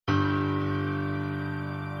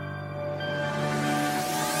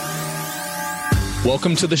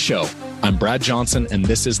Welcome to the show. I'm Brad Johnson, and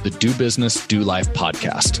this is the Do Business, Do Life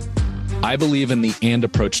podcast. I believe in the and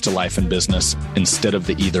approach to life and business instead of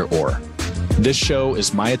the either or. This show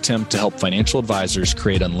is my attempt to help financial advisors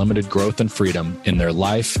create unlimited growth and freedom in their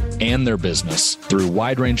life and their business through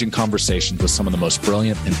wide-ranging conversations with some of the most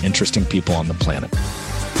brilliant and interesting people on the planet.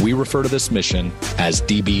 We refer to this mission as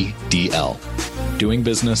DBDL, Doing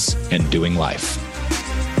Business and Doing Life.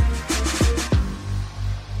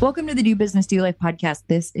 Welcome to the Do Business, Do Life podcast.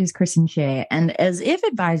 This is Kristen Shea. And as if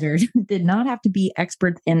advisors did not have to be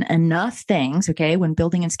experts in enough things, okay, when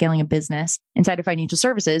building and scaling a business inside of financial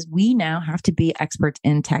services, we now have to be experts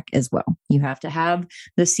in tech as well. You have to have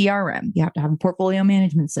the CRM, you have to have a portfolio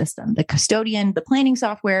management system, the custodian, the planning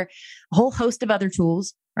software, a whole host of other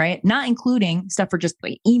tools, right? Not including stuff for just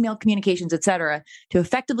like email communications, et cetera, to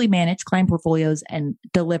effectively manage client portfolios and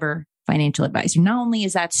deliver financial advice. Not only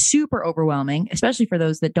is that super overwhelming, especially for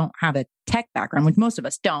those that don't have a tech background, which most of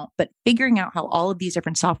us don't, but figuring out how all of these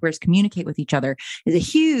different softwares communicate with each other is a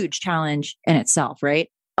huge challenge in itself, right?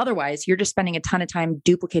 Otherwise, you're just spending a ton of time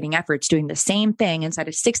duplicating efforts doing the same thing inside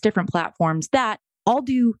of 6 different platforms that all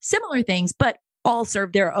do similar things, but all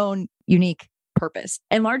serve their own unique purpose.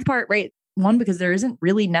 In large part, right? One, because there isn't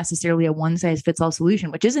really necessarily a one-size-fits-all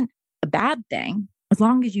solution, which isn't a bad thing, as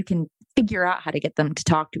long as you can figure out how to get them to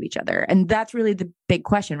talk to each other. And that's really the big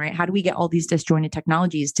question, right? How do we get all these disjointed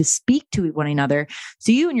technologies to speak to one another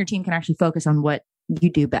so you and your team can actually focus on what you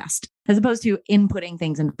do best, as opposed to inputting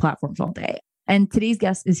things into platforms all day? And today's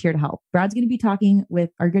guest is here to help. Brad's going to be talking with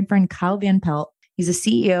our good friend Kyle Van Pelt. He's a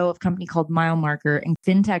CEO of a company called MileMarker, and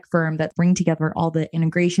fintech firm that bring together all the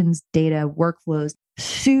integrations, data, workflows.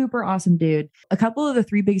 Super awesome dude. A couple of the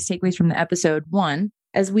 3 biggest takeaways from the episode. One,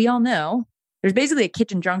 as we all know, there's basically a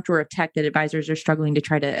kitchen junk drawer of tech that advisors are struggling to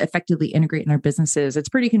try to effectively integrate in their businesses. It's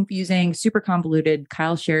pretty confusing, super convoluted.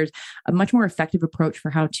 Kyle shares a much more effective approach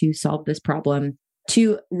for how to solve this problem.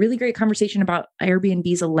 2, really great conversation about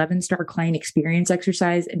Airbnb's 11-star client experience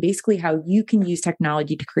exercise and basically how you can use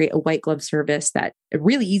technology to create a white glove service that is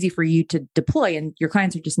really easy for you to deploy and your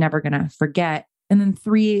clients are just never going to forget. And then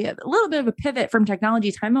 3, a little bit of a pivot from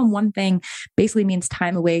technology. Time on one thing basically means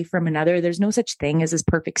time away from another. There's no such thing as this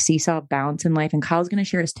perfect seesaw balance in life. And Kyle's going to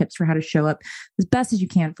share his tips for how to show up as best as you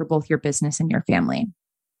can for both your business and your family.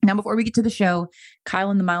 Now, before we get to the show, Kyle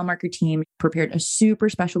and the MileMarker team prepared a super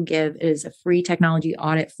special give. It is a free technology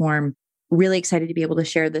audit form. Really excited to be able to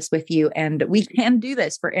share this with you. And we can do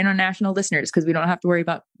this for international listeners because we don't have to worry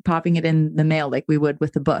about popping it in the mail like we would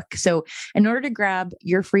with the book. So in order to grab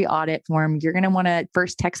your free audit form, you're going to want to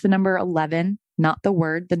first text the number 11, not the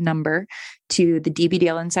word, the number, to the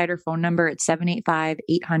DBDL Insider phone number at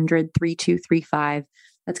 785-800-3235.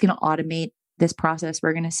 That's going to automate this process.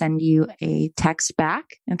 We're going to send you a text back,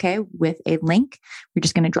 okay, with a link. We're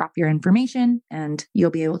just going to drop your information and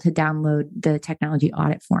you'll be able to download the technology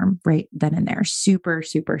audit form right then and there. Super,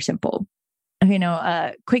 super simple. Okay,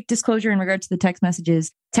 now, quick disclosure in regards to the text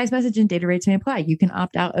messages. Text message and data rates may apply. You can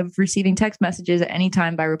opt out of receiving text messages at any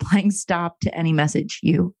time by replying stop to any message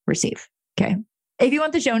you receive, okay? If you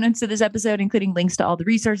want the show notes to this episode, including links to all the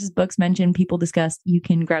resources, books mentioned, people discussed, you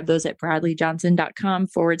can grab those at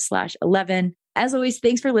bradleyjohnson.com/11. As always,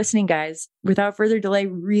 thanks for listening, guys. Without further delay,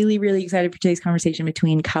 really, really excited for today's conversation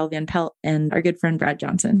between Kyle Van Pelt and our good friend, Brad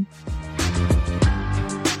Johnson.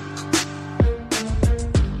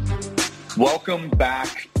 Welcome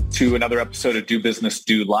back to another episode of Do Business,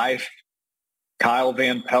 Do Life. Kyle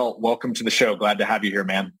Van Pelt, welcome to the show. Glad to have you here,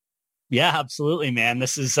 man. Yeah, absolutely, man.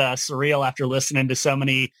 This is surreal after listening to so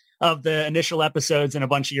many of the initial episodes and a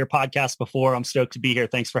bunch of your podcasts before. I'm stoked to be here.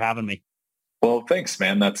 Thanks for having me. Well, thanks,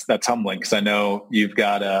 man. That's humbling because I know you've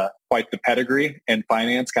got quite the pedigree in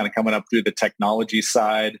finance, kind of coming up through the technology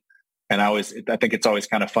side. And I think it's always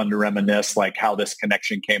kind of fun to reminisce like how this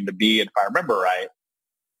connection came to be. And if I remember right,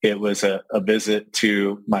 it was a visit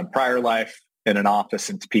to my prior life in an office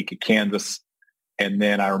in Topeka, Kansas. And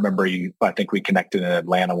then I remember I think we connected in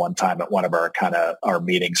Atlanta one time at one of our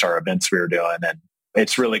meetings, our events we were doing. And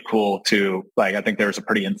it's really cool to I think there was a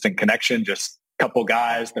pretty instant connection, just a couple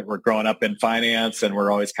guys that were growing up in finance and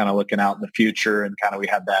we're always kind of looking out in the future. And kind of, we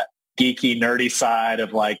had that geeky, nerdy side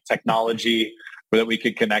of like technology that we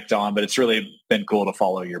could connect on, but it's really been cool to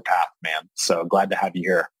follow your path, man. So glad to have you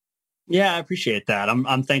here. Yeah, I appreciate that.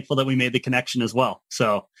 I'm thankful that we made the connection as well.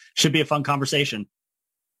 So should be a fun conversation.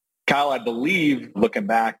 Kyle, I believe looking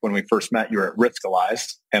back when we first met, you were at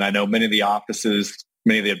Riskalyze. And I know many of the offices,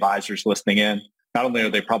 many of the advisors listening in, not only are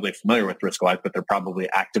they probably familiar with Riskalyze, but they're probably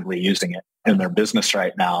actively using it in their business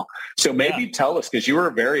right now. So maybe tell us, because you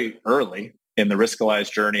were very early in the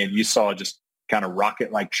Riskalyze journey and you saw just kind of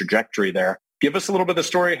rocket-like trajectory there. Give us a little bit of the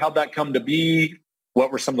story, how'd that come to be?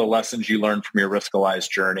 what were some of the lessons you learned from your Riskalyze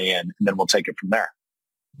journey? And then we'll take it from there.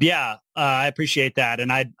 Yeah, I appreciate that.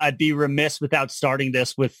 And I'd be remiss without starting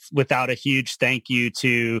this without a huge thank you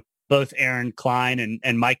to both Aaron Klein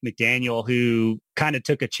and Mike McDaniel, who kind of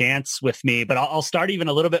took a chance with me. But I'll start even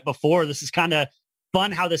a little bit before. This is kind of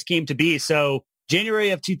fun how this came to be. So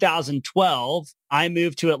January of 2012, I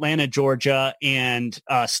moved to Atlanta, Georgia, and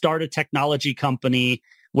started a technology company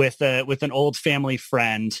with an old family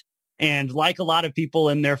friend. And like a lot of people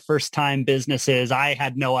in their first time businesses, I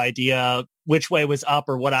had no idea which way was up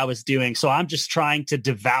or what I was doing. So I'm just trying to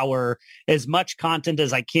devour as much content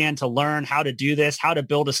as I can to learn how to do this, how to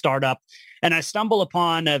build a startup. And I stumble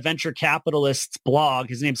upon a venture capitalist's blog.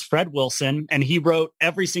 His name's Fred Wilson, and he wrote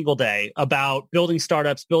every single day about building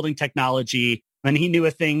startups, building technology. And he knew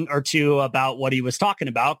a thing or two about what he was talking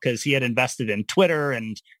about because he had invested in Twitter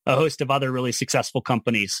and a host of other really successful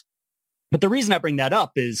companies. But the reason I bring that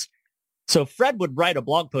up is, so Fred would write a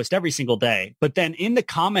blog post every single day, but then in the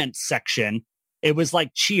comments section, it was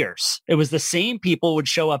like cheers. It was the same people would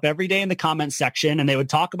show up every day in the comments section and they would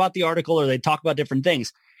talk about the article or they'd talk about different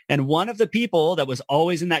things. And one of the people that was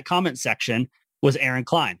always in that comment section was Aaron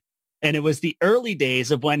Klein. And it was the early days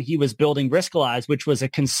of when he was building Riskalyze, which was a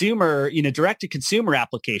consumer, direct to consumer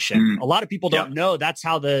application. A lot of people don't know that's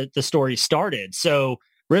how the story started. So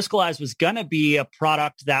Riskalyze was going to be a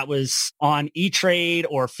product that was on E-Trade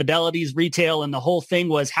or Fidelity's retail. And the whole thing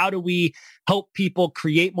was, how do we help people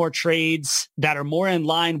create more trades that are more in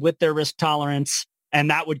line with their risk tolerance? And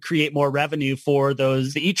that would create more revenue for the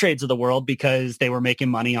E-Trades of the world because they were making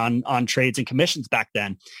money on trades and commissions back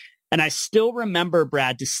then. And I still remember,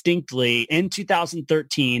 Brad, distinctly in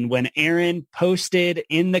 2013 when Aaron posted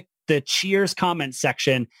in the Cheers comment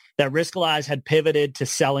section that Riskalyze had pivoted to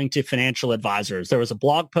selling to financial advisors. There was a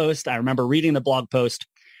blog post. I remember reading the blog post.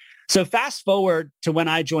 So fast forward to when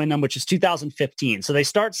I joined them, which is 2015. So they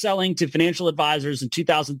start selling to financial advisors in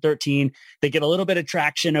 2013. They get a little bit of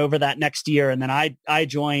traction over that next year. And then I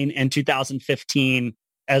join in 2015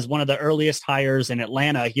 as one of the earliest hires in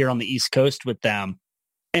Atlanta here on the East Coast with them.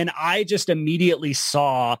 And I just immediately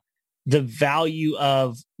saw the value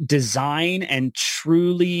of design and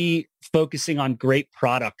truly focusing on great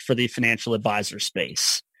product for the financial advisor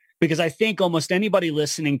space. Because I think almost anybody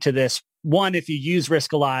listening to this, one, if you use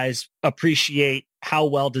Riskalyze, appreciate how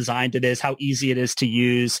well designed it is, how easy it is to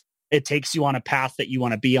use. It takes you on a path that you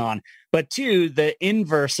want to be on. But two, the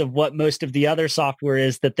inverse of what most of the other software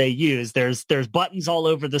is that they use. There's buttons all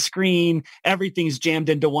over the screen. Everything's jammed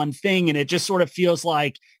into one thing. And it just sort of feels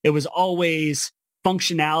like it was always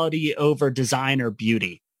functionality over design or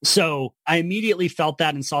beauty. So I immediately felt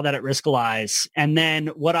that and saw that at Riskalyze. And then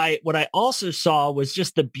what I also saw was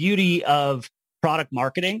just the beauty of product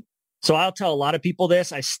marketing. So I'll tell a lot of people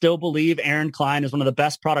this. I still believe Aaron Klein is one of the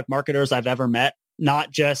best product marketers I've ever met,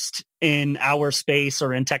 not just in our space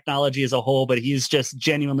or in technology as a whole, but he's just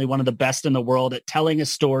genuinely one of the best in the world at telling a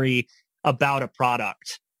story about a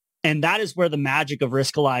product. And that is where the magic of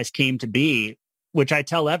Riskalyze came to be, which I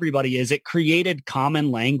tell everybody is it created common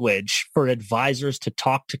language for advisors to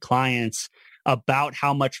talk to clients about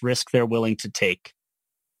how much risk they're willing to take.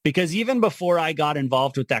 Because even before I got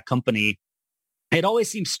involved with that company, it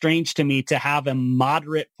always seemed strange to me to have a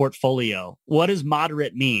moderate portfolio. What does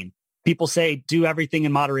moderate mean? People say, do everything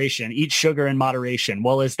in moderation, eat sugar in moderation.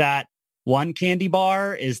 Well, is that 1 candy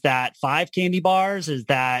bar? Is that 5 candy bars? Is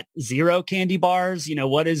that 0 candy bars?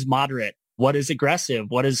 What is moderate? What is aggressive?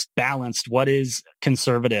 What is balanced? What is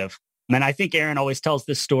conservative? And I think Aaron always tells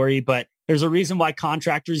this story, but there's a reason why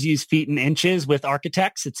contractors use feet and inches with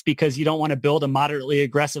architects. It's because you don't want to build a moderately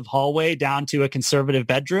aggressive hallway down to a conservative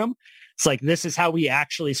bedroom. It's like, this is how we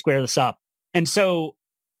actually square this up. And so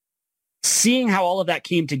seeing how all of that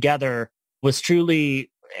came together was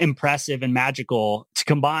truly impressive and magical to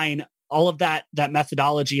combine all of that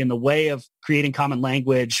methodology and the way of creating common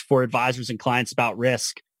language for advisors and clients about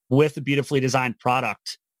risk with a beautifully designed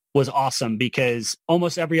product was awesome, because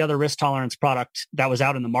almost every other risk tolerance product that was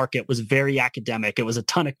out in the market was very academic. It was a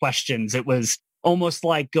ton of questions. It was almost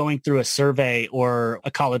like going through a survey or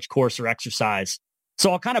a college course or exercise.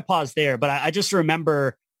 So I'll kind of pause there, but I just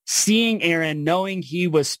remember seeing Aaron, knowing he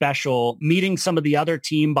was special, meeting some of the other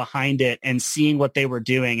team behind it and seeing what they were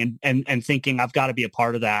doing and thinking, I've got to be a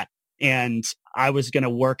part of that. And I was going to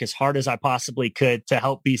work as hard as I possibly could to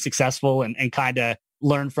help be successful and kind of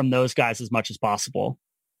learn from those guys as much as possible.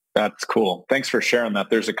 That's cool. Thanks for sharing that.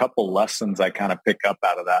 There's a couple lessons I kind of pick up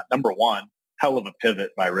out of that. Number one, hell of a pivot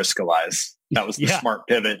by Riskalyze. That was the smart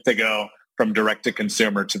pivot to go from direct to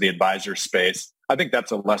consumer to the advisor space. I think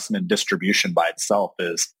that's a lesson in distribution by itself,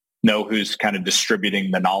 is know who's kind of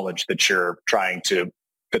distributing the knowledge that you're trying to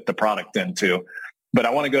fit the product into. But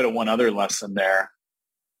I want to go to one other lesson there.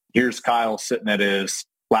 Here's Kyle sitting at his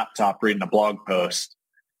laptop reading a blog post.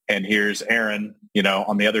 And here's Aaron,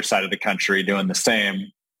 on the other side of the country doing the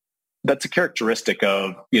same. That's a characteristic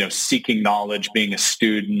of, seeking knowledge, being a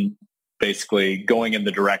student, basically going in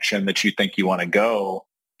the direction that you think you want to go.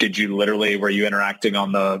 Were you interacting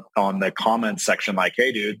on the comments section like,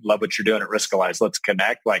 hey, dude, love what you're doing at Riskalyze. Let's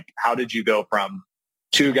connect. Like, how did you go from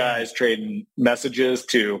two guys trading messages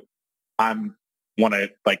to want to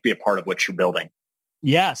be a part of what you're building?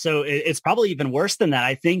 Yeah, so it's probably even worse than that.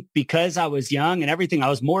 I think because I was young and everything, I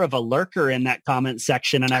was more of a lurker in that comment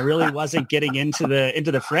section, and I really wasn't getting into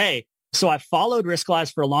the fray. So I followed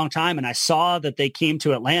Riskalyze for a long time, and I saw that they came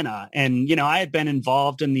to Atlanta. And, I had been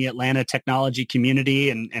involved in the Atlanta technology community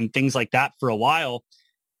and things like that for a while.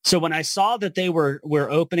 So when I saw that they were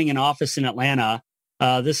opening an office in Atlanta,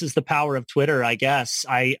 this is the power of Twitter, I guess.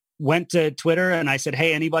 I went to Twitter and I said,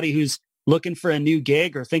 hey, anybody who's looking for a new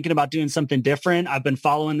gig or thinking about doing something different, I've been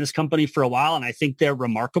following this company for a while and I think they're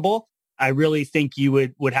remarkable. I really think you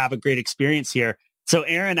would have a great experience here. So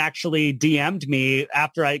Aaron actually DM'd me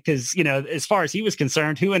after because, as far as he was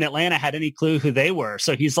concerned, who in Atlanta had any clue who they were?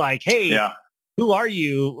 So he's like, hey, who are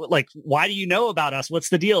you? Like, why do you know about us? What's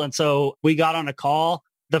the deal? And so we got on a call.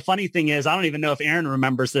 The funny thing is, I don't even know if Aaron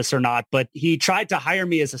remembers this or not, but he tried to hire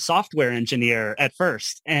me as a software engineer at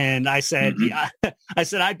first. And I said, I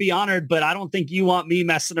said, I'd be honored, but I don't think you want me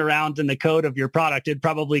messing around in the code of your product. It'd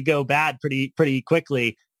probably go bad pretty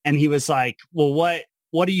quickly. And he was like, well,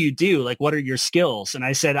 what do you do? Like, what are your skills? And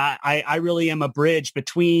I said, I really am a bridge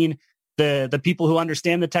between the people who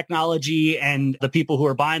understand the technology and the people who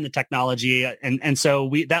are buying the technology. And so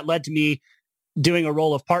that led to me doing a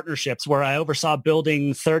role of partnerships where I oversaw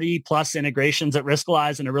building 30 plus integrations at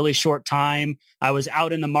Riskalyze in a really short time. I was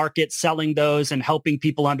out in the market selling those and helping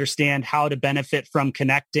people understand how to benefit from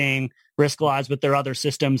connecting Riskalyze with their other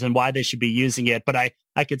systems and why they should be using it. But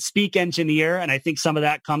I could speak engineer, and I think some of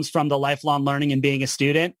that comes from the lifelong learning and being a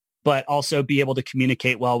student, but also be able to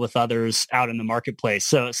communicate well with others out in the marketplace.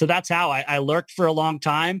 So that's how I lurked for a long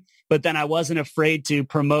time, but then I wasn't afraid to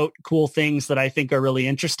promote cool things that I think are really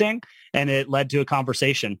interesting, and it led to a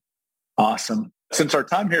conversation. Awesome. Since our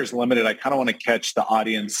time here is limited, I kind of want to catch the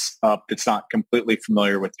audience up that's not completely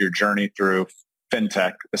familiar with your journey through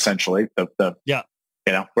fintech, essentially,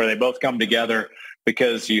 where they both come together,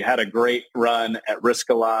 because you had a great run at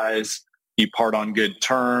Riskalyze, you part on good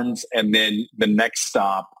terms, and then the next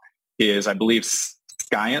stop is, I believe,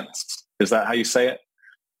 Science. Is that how you say it?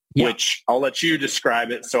 Yeah. Which I'll let you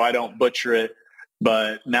describe it so I don't butcher it.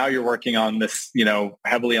 But now you're working on this,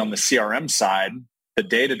 heavily on the CRM side, the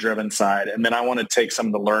data-driven side. And then I want to take some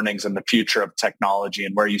of the learnings in the future of technology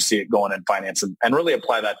and where you see it going in finance and really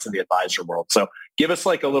apply that to the advisor world. So give us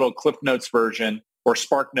like a little Cliff Notes version, or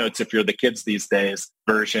Spark Notes if you're the kids these days,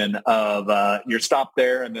 version of your stop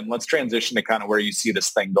there. And then let's transition to kind of where you see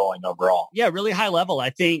this thing going overall. Yeah, really high level.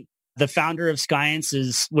 I think the founder of Science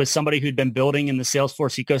was somebody who'd been building in the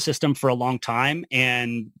Salesforce ecosystem for a long time.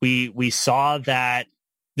 And we saw that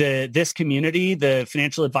this community, the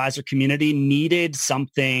financial advisor community, needed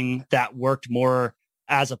something that worked more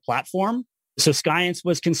as a platform. So Science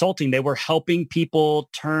was consulting. They were helping people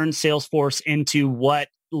turn Salesforce into what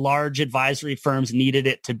large advisory firms needed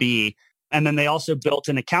it to be. And then they also built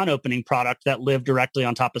an account opening product that lived directly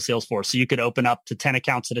on top of Salesforce. So you could open up to 10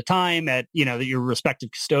 accounts at a time at, your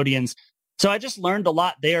respective custodians. So I just learned a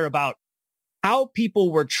lot there about how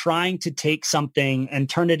people were trying to take something and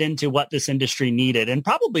turn it into what this industry needed. And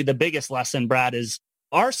probably the biggest lesson, Brad, is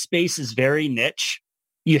our space is very niche.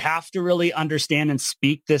 You have to really understand and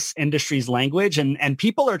speak this industry's language. And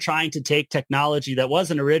people are trying to take technology that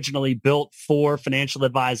wasn't originally built for financial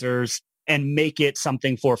advisors and make it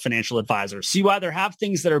something for financial advisors. So you either have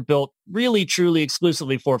things that are built really, truly,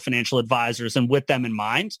 exclusively for financial advisors and with them in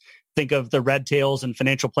mind. Think of the Red Tails and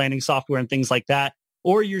financial planning software and things like that.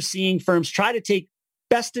 Or you're seeing firms try to take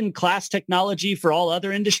best-in-class technology for all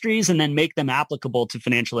other industries and then make them applicable to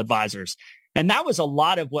financial advisors. And that was a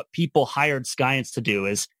lot of what people hired Science to do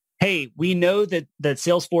is, hey, we know that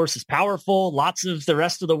Salesforce is powerful. Lots of the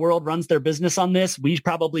rest of the world runs their business on this. We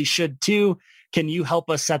probably should too. Can you help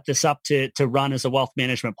us set this up to run as a wealth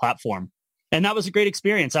management platform? And that was a great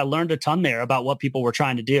experience. I learned a ton there about what people were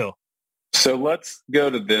trying to do. So let's go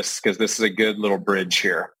to this, because this is a good little bridge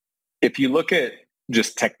here. If you look at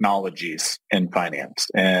just technologies in finance,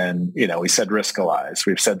 and we said Riskalyze,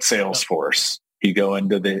 we've said Salesforce. You go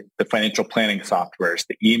into the financial planning softwares,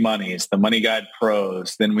 the e-monies, the Money Guide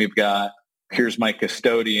Pros. Then we've got Here's My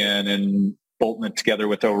Custodian and bolting it together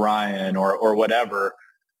with Orion or whatever.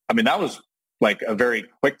 I mean, that was like a very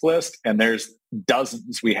quick list, and there's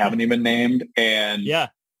dozens we haven't even named. And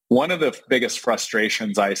one of the biggest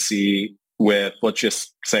frustrations I see with, let's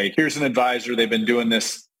just say, here's an advisor, they've been doing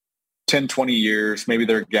this 10, 20 years, maybe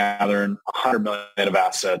they're gathering 100 million of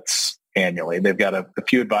assets annually. They've got a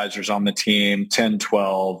few advisors on the team, 10,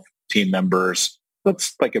 12 team members.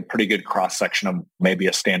 That's like a pretty good cross-section of maybe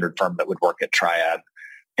a standard firm that would work at Triad.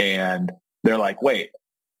 And they're like, wait,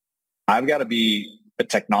 I've got to be a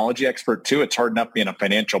technology expert too. It's hard enough being a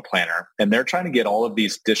financial planner. And they're trying to get all of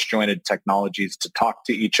these disjointed technologies to talk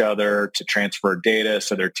to each other, to transfer data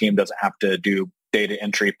so their team doesn't have to do data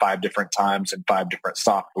entry 5 different times in 5 different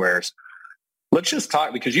softwares. Let's just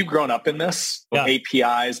talk, because you've grown up in this with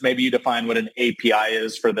APIs. Maybe you define what an API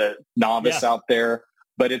is for the novice out there.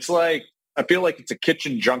 But it's like, I feel like it's a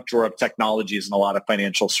kitchen junk drawer of technologies in a lot of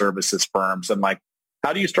financial services firms. And like,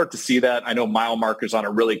 how do you start to see that? I know Mile Marker's on a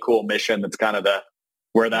really cool mission. That's kind of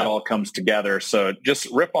where that all comes together. So just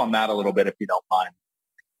rip on that a little bit if you don't mind.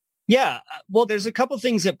 Yeah. Well, there's a couple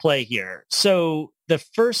things at play here. So the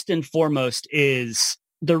first and foremost is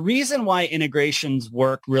the reason why integrations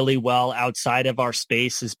work really well outside of our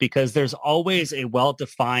space is because there's always a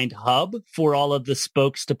well-defined hub for all of the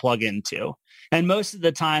spokes to plug into. And most of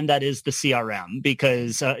the time that is the CRM,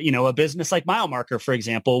 because, a business like Mile Marker, for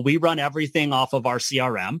example, we run everything off of our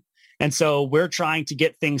CRM. And so we're trying to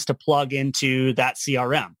get things to plug into that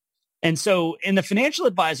CRM. And so in the financial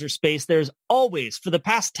advisor space, there's always, for the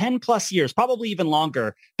past 10 plus years, probably even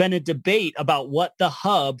longer, been a debate about what the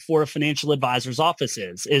hub for a financial advisor's office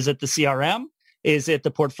is. Is it the CRM? Is it the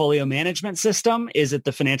portfolio management system? Is it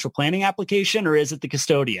the financial planning application? Or is it the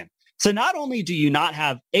custodian? So not only do you not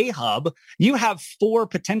have a hub, you have 4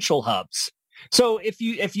 potential hubs. So if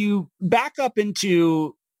you back up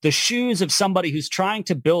into the shoes of somebody who's trying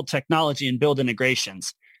to build technology and build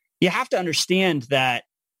integrations, you have to understand that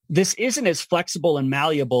this isn't as flexible and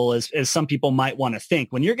malleable as some people might want to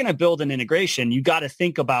think. When you're going to build an integration, you got to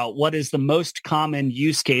think about what is the most common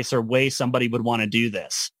use case or way somebody would want to do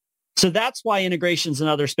this. So that's why integrations in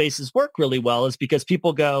other spaces work really well, is because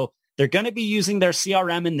people go, they're going to be using their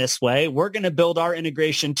CRM in this way. We're going to build our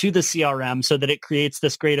integration to the CRM so that it creates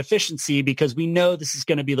this great efficiency because we know this is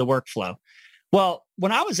going to be the workflow. Well,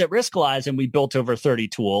 when I was at Riskalyze and we built over 30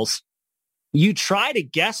 tools, you try to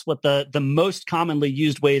guess what the most commonly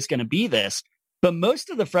used way is going to be this. But most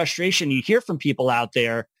of the frustration you hear from people out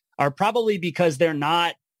there are probably because they're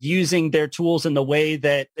not using their tools in the way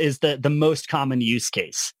that is the most common use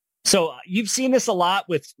case. So you've seen this a lot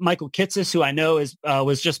with Michael Kitces, who I know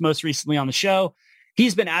was just most recently on the show.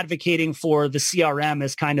 He's been advocating for the CRM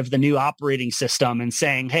as kind of the new operating system and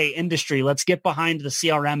saying, hey, industry, let's get behind the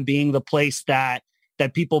CRM being the place that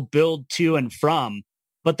people build to and from.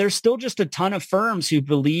 But there's still just a ton of firms who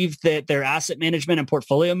believe that their asset management and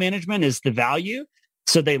portfolio management is the value.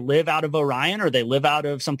 So they live out of Orion or they live out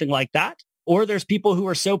of something like that. Or there's people who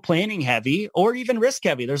are so planning heavy or even risk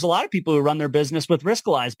heavy. There's a lot of people who run their business with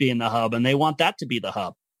Riskalyze being the hub, and they want that to be the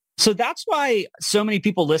hub. So that's why so many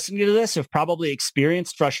people listening to this have probably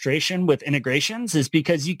experienced frustration with integrations, is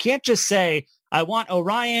because you can't just say, I want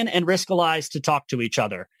Orion and Riskalyze to talk to each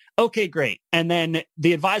other. Okay, great. And then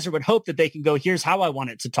the advisor would hope that they can go, here's how I want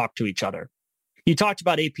it to talk to each other. You talked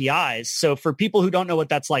about APIs. So for people who don't know what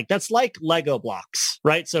that's like Lego blocks,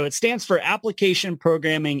 right? So it stands for Application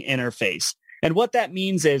Programming Interface. And what that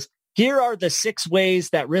means is, here are the 6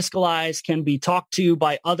 ways that Riskalyze can be talked to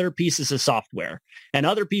by other pieces of software. And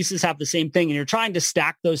other pieces have the same thing. And you're trying to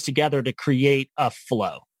stack those together to create a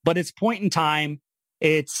flow. But it's point in time.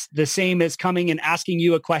 It's the same as coming and asking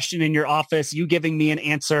you a question in your office, you giving me an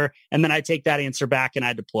answer, and then I take that answer back and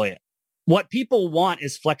I deploy it. What people want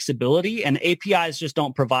is flexibility, and APIs just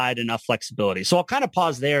don't provide enough flexibility. So I'll kind of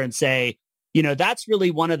pause there and say, that's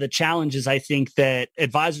really one of the challenges I think that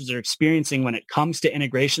advisors are experiencing when it comes to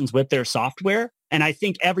integrations with their software. And I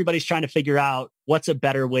think everybody's trying to figure out what's a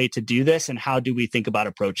better way to do this and how do we think about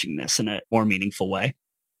approaching this in a more meaningful way.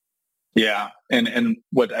 Yeah. And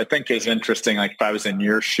what I think is interesting, like if I was in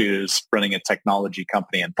your shoes running a technology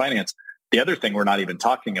company in finance, the other thing we're not even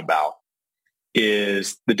talking about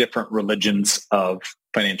is the different religions of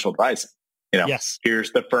financial advising. Yes.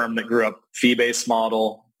 Here's the firm that grew up fee-based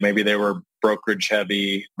model. Maybe they were brokerage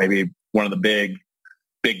heavy, maybe one of the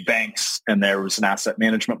big banks, and there was an asset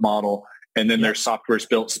management model. And then their software is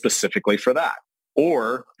built specifically for that.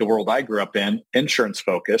 Or the world I grew up in, insurance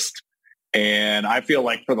focused. And I feel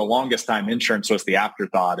like for the longest time, insurance was the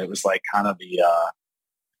afterthought. It was like kind of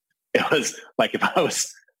it was like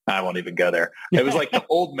I won't even go there. It was like the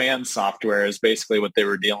old man software is basically what they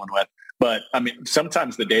were dealing with. But I mean,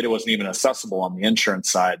 sometimes the data wasn't even accessible on the insurance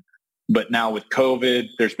side. But now with COVID,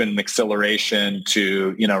 there's been an acceleration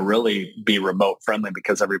to, really be remote friendly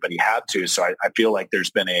because everybody had to. So I feel like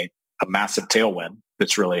there's been a massive tailwind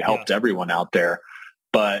that's really helped everyone out there.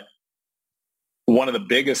 But one of the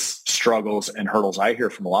biggest struggles and hurdles I hear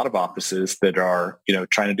from a lot of offices that are,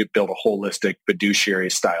 trying to build a holistic fiduciary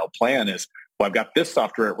style plan is, well, I've got this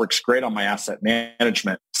software. It works great on my asset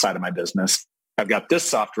management side of my business. I've got this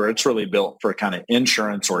software. It's really built for kind of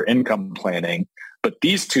insurance or income planning. But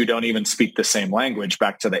these two don't even speak the same language,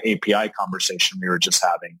 back to the API conversation we were just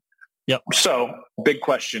having. Yep. So big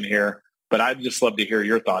question here, but I'd just love to hear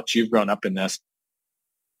your thoughts. You've grown up in this.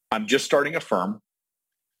 I'm just starting a firm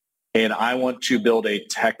and I want to build a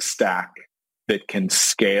tech stack that can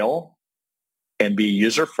scale and be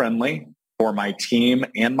user-friendly for my team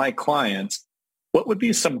and my clients. What would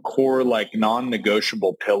be some core,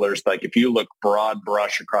 non-negotiable pillars? Like if you look broad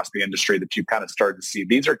brush across the industry that you've kind of started to see,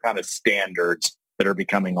 these are kind of standards that are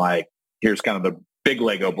becoming here's kind of the big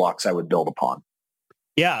Lego blocks I would build upon.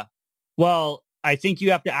 Yeah. Well, I think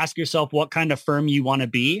you have to ask yourself what kind of firm you want to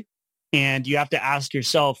be. And you have to ask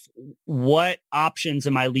yourself, what options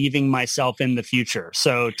am I leaving myself in the future?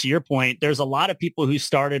 So to your point, there's a lot of people who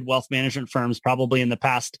started wealth management firms probably in the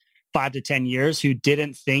past 5 to 10 years who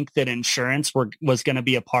didn't think that insurance was going to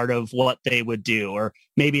be a part of what they would do, or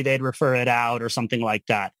maybe they'd refer it out or something like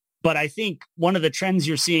that. But I think one of the trends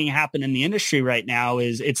you're seeing happen in the industry right now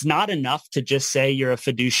is it's not enough to just say you're a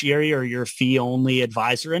fiduciary or you're a fee-only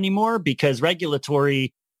advisor anymore, because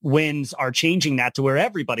regulatory winds are changing that to where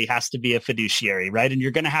everybody has to be a fiduciary, right? And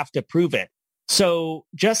you're going to have to prove it. So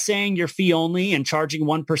just saying you're fee only and charging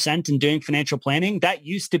 1% and doing financial planning, that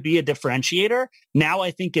used to be a differentiator. Now I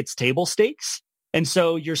think it's table stakes. And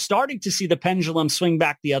so you're starting to see the pendulum swing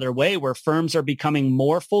back the other way, where firms are becoming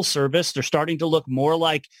more full service. They're starting to look more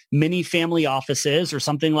like mini family offices or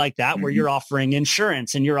something like that, where you're offering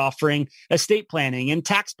insurance and you're offering estate planning and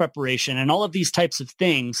tax preparation and all of these types of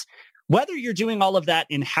things. Whether you're doing all of that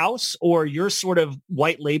in-house or you're sort of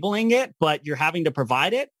white labeling it, but you're having to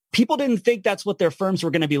provide it, people didn't think that's what their firms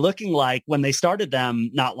were going to be looking like when they started them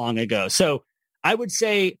not long ago. So I would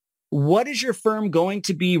say, what is your firm going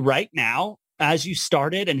to be right now as you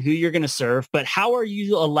started and who you're going to serve? But how are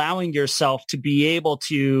you allowing yourself to be able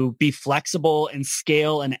to be flexible and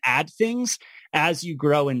scale and add things as you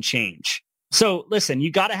grow and change? So listen,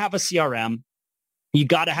 you got to have a CRM. You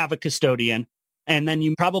got to have a custodian. And then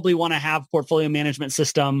you probably want to have portfolio management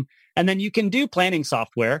system. And then you can do planning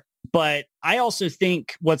software. But I also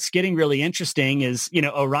think what's getting really interesting is,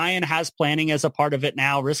 Orion has planning as a part of it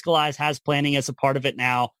now. Riskalyze has planning as a part of it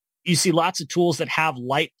now. You see lots of tools that have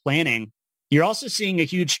light planning. You're also seeing a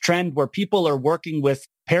huge trend where people are working with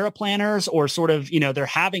paraplanners, or sort of, they're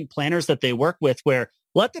having planners that they work with, where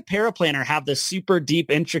let the paraplanner have this super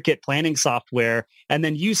deep, intricate planning software, and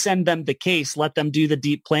then you send them the case, let them do the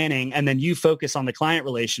deep planning, and then you focus on the client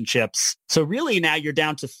relationships. So really now you're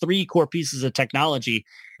down to 3 core pieces of technology.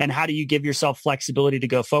 And how do you give yourself flexibility to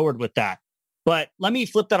go forward with that? But let me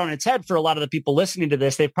flip that on its head for a lot of the people listening to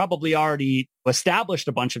this. They've probably already established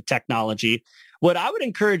a bunch of technology. What I would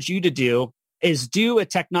encourage you to do is do a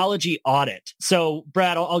technology audit. So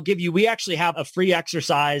Brad, I'll give you, we actually have a free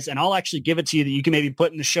exercise, and I'll actually give it to you that you can maybe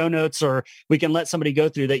put in the show notes, or we can let somebody go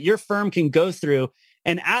through, that your firm can go through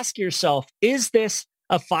and ask yourself, is this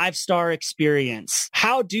a 5-star experience?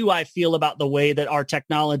 How do I feel about the way that our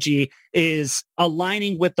technology is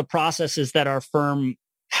aligning with the processes that our firm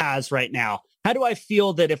has right now? How do I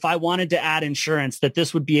feel that if I wanted to add insurance, that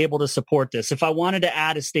this would be able to support this? If I wanted to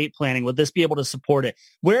add estate planning, would this be able to support it?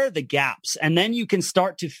 Where are the gaps? And then you can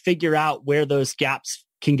start to figure out where those gaps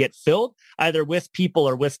can get filled, either with people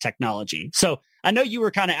or with technology. So I know you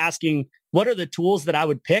were kind of asking, what are the tools that I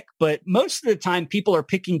would pick? But most of the time, people are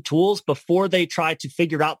picking tools before they try to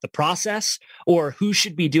figure out the process or who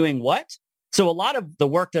should be doing what. So a lot of the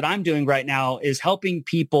work that I'm doing right now is helping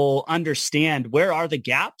people understand where are the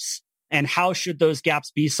gaps and how should those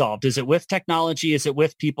gaps be solved? Is it with technology? Is it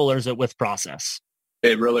with people? Or is it with process?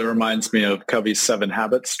 It really reminds me of Covey's 7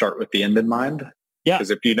 habits. Start with the end in mind. Yeah.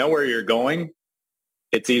 Because if you know where you're going,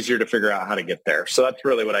 it's easier to figure out how to get there. So that's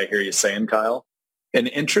really what I hear you saying, Kyle. An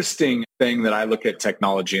interesting thing that I look at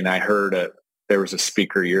technology, and I heard there was a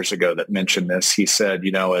speaker years ago that mentioned this. He said,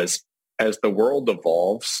 as the world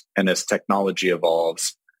evolves and as technology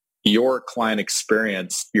evolves, your client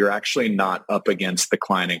experience, you're actually not up against the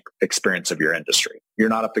client experience of your industry. You're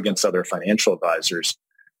not up against other financial advisors.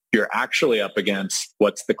 You're actually up against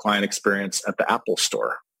what's the client experience at the Apple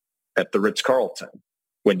store, at the Ritz-Carlton,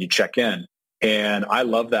 when you check in. And I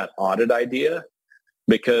love that audit idea,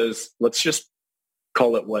 because let's just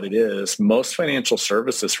call it what it is. Most financial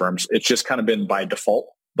services firms, it's just kind of been by default.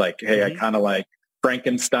 Like, hey, I kind of like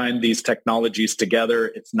Frankenstein these technologies together.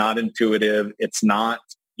 It's not intuitive. It's not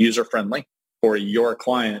user-friendly for your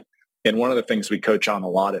client. And one of the things we coach on a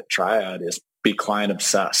lot at Triad is be client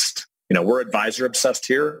obsessed. We're advisor obsessed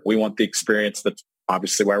here. We want the experience. That's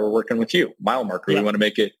obviously why we're working with you, Mile Marker. We want to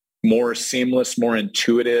make it more seamless, more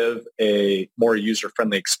intuitive, a more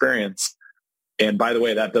user-friendly experience. And by the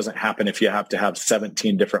way, that doesn't happen if you have to have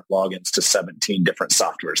 17 different logins to 17 different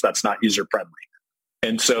softwares. That's not user-friendly.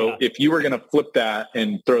 And so if you were going to flip that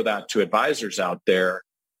and throw that to advisors out there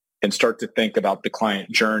and start to think about the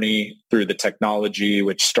client journey through the technology,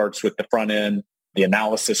 which starts with the front end, the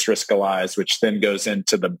analysis Riskalyze, which then goes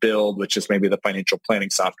into the build, which is maybe the financial planning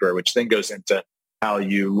software, which then goes into how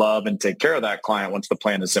you love and take care of that client once the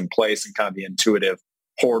plan is in place, and kind of the intuitive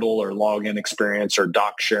portal or login experience or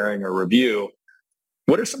doc sharing or review.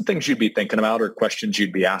 What are some things you'd be thinking about or questions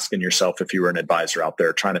you'd be asking yourself if you were an advisor out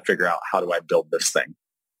there trying to figure out, how do I build this thing?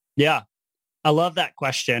 Yeah, I love that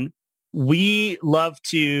question. We love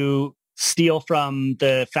to steal from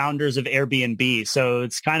the founders of Airbnb. So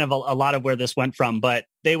it's kind of a lot of where this went from. But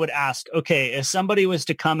they would ask, okay, if somebody was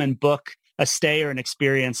to come and book a stay or an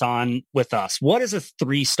experience on with us, what does a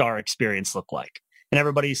 3-star experience look like? And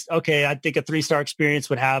everybody's, okay, I think a 3-star experience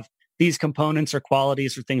would have these components or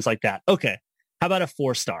qualities or things like that. Okay. How about a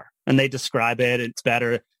 4-star? And they describe it. It's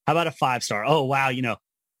better. How about a 5-star? Oh, wow.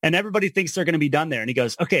 And everybody thinks they're going to be done there. And he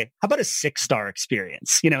goes, okay, how about a 6-star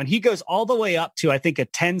experience? And he goes all the way up to, I think, a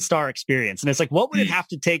 10-star experience. And it's like, what would it have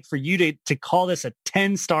to take for you to call this a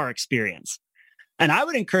 10-star experience? And I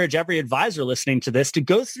would encourage every advisor listening to this to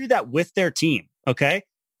go through that with their team. Okay.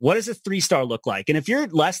 What does a 3-star look like? And if you're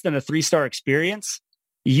less than a 3-star experience,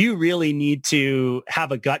 you really need to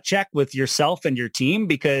have a gut check with yourself and your team,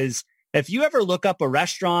 because if you ever look up a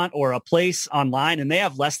restaurant or a place online and they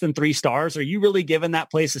have less than 3 stars, are you really giving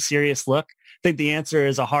that place a serious look? I think the answer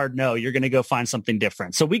is a hard no. You're going to go find something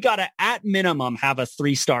different. So we got to, at minimum, have a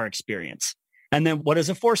 3-star experience. And then what is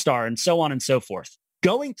a 4-star, and so on and so forth.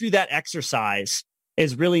 Going through that exercise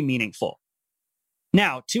is really meaningful.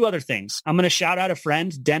 Now, 2 other things. I'm going to shout out a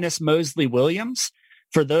friend, Dennis Mosley Williams.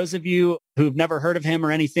 For those of you who've never heard of him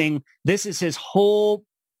or anything, this is his whole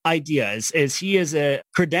idea is he is a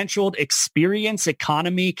credentialed experience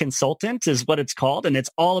economy consultant is what it's called. And it's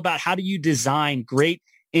all about how do you design great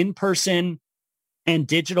in-person and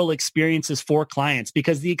digital experiences for clients,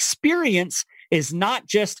 because the experience is not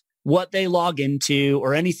just what they log into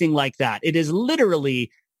or anything like that. It is literally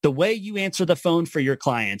the way you answer the phone for your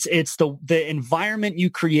clients. It's the environment you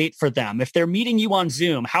create for them. If they're meeting you on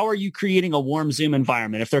Zoom, how are you creating a warm Zoom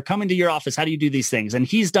environment? If they're coming to your office, how do you do these things? And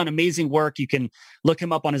he's done amazing work. You can look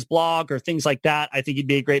him up on his blog or things like that. I think he'd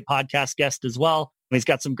be a great podcast guest as well. He's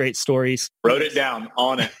got some great stories. Wrote it down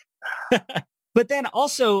on it. But then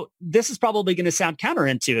also, this is probably going to sound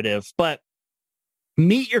counterintuitive, but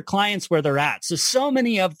meet your clients where they're at. So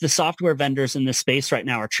many of the software vendors in this space right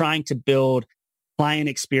now are trying to build client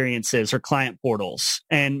experiences or client portals.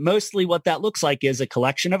 And mostly what that looks like is a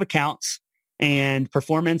collection of accounts and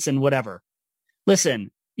performance and whatever.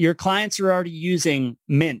 Listen, your clients are already using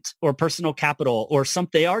Mint or Personal Capital or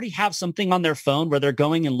something. They already have something on their phone where they're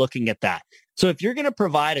going and looking at that. So if you're going to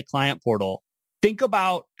provide a client portal, think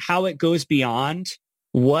about how it goes beyond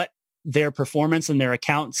what their performance and their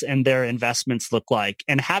accounts and their investments look like,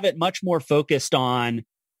 and have it much more focused on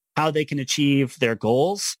how they can achieve their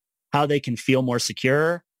goals, how they can feel more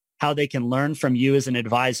secure, how they can learn from you as an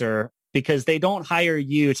advisor, because they don't hire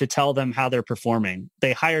you to tell them how they're performing.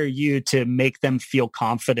 They hire you to make them feel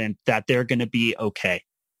confident that they're going to be okay.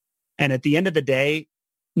 And at the end of the day,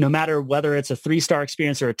 no matter whether it's a 3-star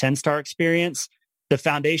experience or a 10-star experience, the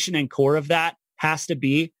foundation and core of that has to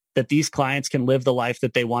be that these clients can live the life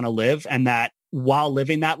that they want to live, and that while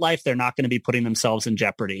living that life, they're not going to be putting themselves in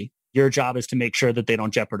jeopardy. Your job is to make sure that they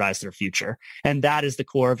don't jeopardize their future. And that is the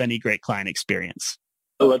core of any great client experience.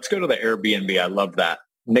 Let's go to the Airbnb. I love that.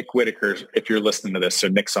 Nick Whitaker, if you're listening to this, so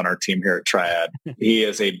Nick's on our team here at Triad. He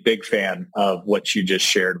is a big fan of what you just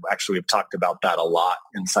shared. Actually, we've talked about that a lot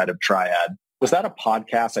inside of Triad. Was that a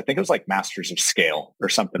podcast? I think it was like Masters of Scale or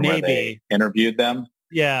something. Maybe. Where they interviewed them.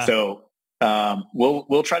 Yeah. So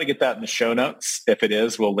we'll try to get that in the show notes. If it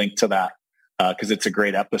is, we'll link to that because it's a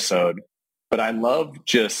great episode. But I love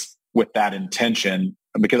just with that intention,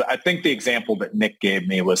 because I think the example that Nick gave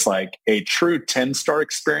me was like a true 10-star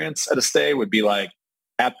experience at a stay would be like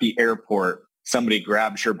at the airport, somebody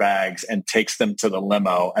grabs your bags and takes them to the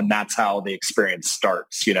limo. And that's how the experience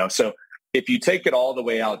starts, So if you take it all the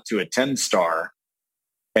way out to a 10-star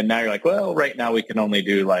and now you're like, well, right now we can only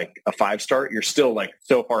do like a 5-star, you're still like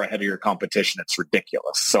so far ahead of your competition. It's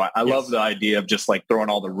ridiculous. So I love the idea of just like throwing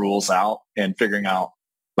all the rules out and figuring out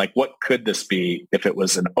Like, what could this be if it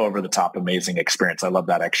was an over the top amazing experience? I love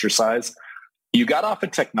that exercise. You got off of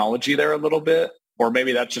technology there a little bit, or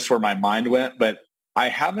maybe that's just where my mind went, but I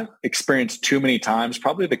haven't experienced too many times.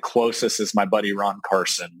 Probably the closest is my buddy Ron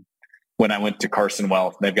Carson when I went to Carson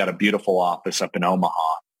Wealth. They've got a beautiful office up in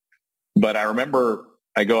Omaha. But I remember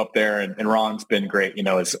I go up there and Ron's been great,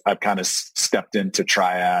 as I've kind of stepped into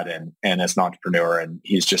Triad and as an entrepreneur, and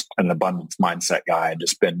he's just an abundance mindset guy and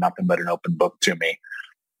just been nothing but an open book to me.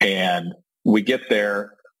 And we get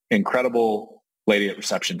there, incredible lady at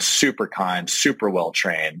reception, super kind, super well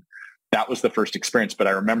trained. That was the first experience. But I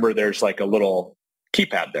remember there's like a little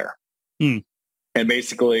keypad there. And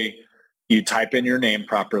basically you type in your name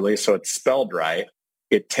properly so it's spelled right.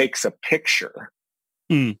 It takes a picture.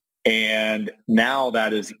 And now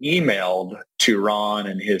that is emailed to Ron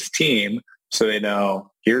and his team so they know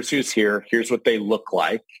here's who's here, here's what they look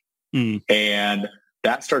like. And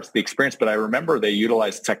that starts the experience. But I remember they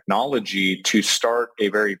utilized technology to start a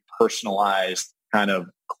very personalized kind of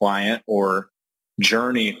client or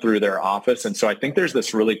journey through their office. And so I think there's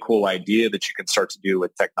this really cool idea that you can start to do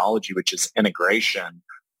with technology, which is integration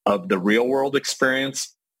of the real world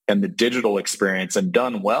experience and the digital experience. And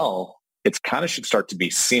done well, it's kind of should start to be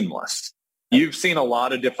seamless. You've seen a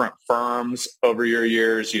lot of different firms over your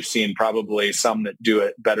years. You've seen probably some that do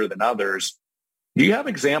it better than others. Do you have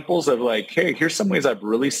examples of like, hey, here's some ways I've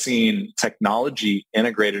really seen technology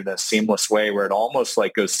integrated in a seamless way where it almost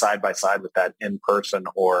like goes side by side with that in-person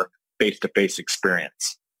or face-to-face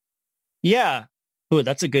experience? Yeah. Oh,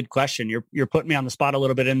 that's a good question. You're putting me on the spot a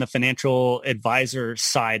little bit in the financial advisor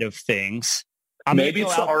side of things. Maybe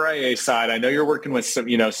it's the RIA side. I know you're working with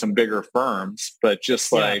some bigger firms, but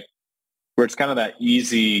just like where it's kind of that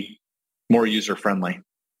easy, more user-friendly.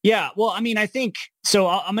 Yeah. Well, I think, so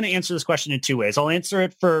I'm going to answer this question in two ways. I'll answer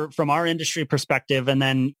it from our industry perspective, and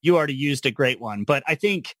then you already used a great one. But I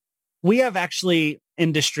think we have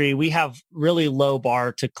we have really low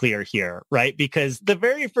bar to clear here, right? Because the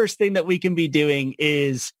very first thing that we can be doing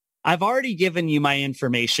is I've already given you my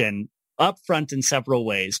information up front in several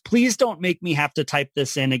ways. Please don't make me have to type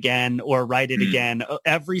this in again or write it again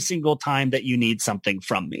every single time that you need something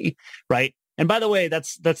from me, right? And by the way,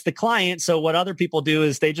 that's the client. So what other people do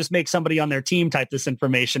is they just make somebody on their team type this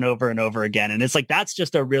information over and over again. And it's like, that's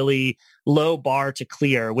just a really low bar to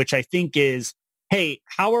clear, which I think is, hey,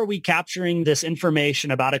 how are we capturing this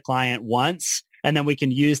information about a client once? And then we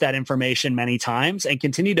can use that information many times and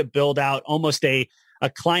continue to build out almost a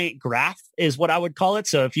client graph is what I would call it.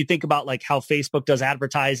 So if you think about like how Facebook does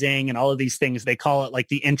advertising and all of these things, they call it like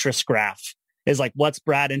the interest graph is like, what's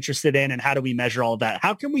Brad interested in and how do we measure all of that?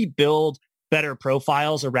 How can we build better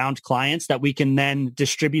profiles around clients that we can then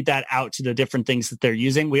distribute that out to the different things that they're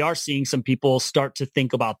using? We are seeing some people start to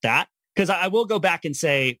think about that. Because I will go back and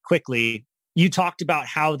say quickly, you talked about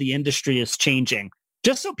how the industry is changing.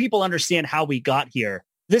 Just so people understand how we got here,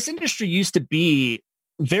 this industry used to be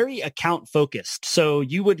very account focused. So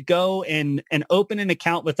you would go and open an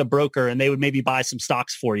account with a broker and they would maybe buy some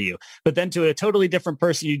stocks for you. But then to a totally different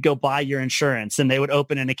person, you'd go buy your insurance and they would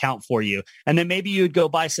open an account for you. And then maybe you'd go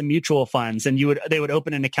buy some mutual funds and they would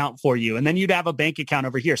open an account for you. And then you'd have a bank account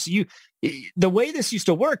over here. So the way this used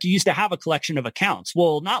to work, you used to have a collection of accounts.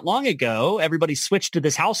 Well, not long ago, everybody switched to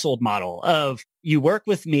this household model of you work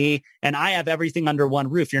with me and I have everything under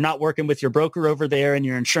one roof. You're not working with your broker over there and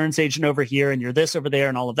your insurance agent over here and you're this over there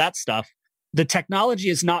and all of that stuff. The technology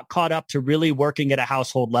is not caught up to really working at a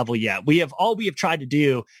household level yet. All we have tried to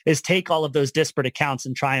do is take all of those disparate accounts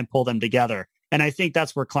and try and pull them together. And I think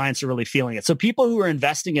that's where clients are really feeling it. So people who are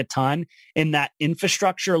investing a ton in that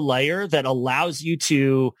infrastructure layer that allows you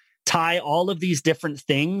to tie all of these different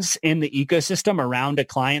things in the ecosystem around a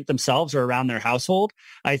client themselves or around their household,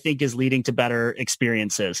 I think is leading to better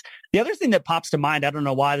experiences. The other thing that pops to mind, I don't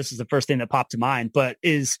know why this is the first thing that popped to mind, but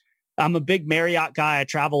is I'm a big Marriott guy. I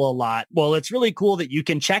travel a lot. Well, it's really cool that you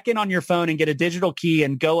can check in on your phone and get a digital key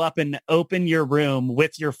and go up and open your room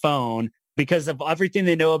with your phone because of everything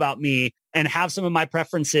they know about me and have some of my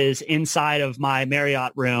preferences inside of my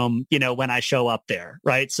Marriott room, when I show up there,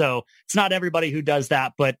 right? So it's not everybody who does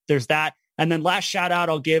that, but there's that. And then last shout out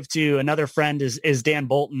I'll give to another friend is Dan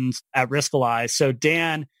Bolton at Riskalyze. So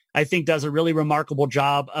Dan, I think, does a really remarkable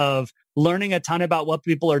job of learning a ton about what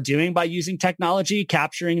people are doing by using technology,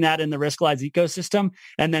 capturing that in the Riskalyze ecosystem.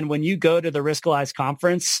 And then when you go to the Riskalyze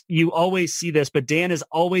conference, you always see this, but Dan is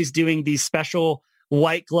always doing these special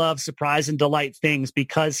white glove surprise and delight things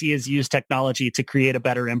because he has used technology to create a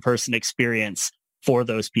better in-person experience for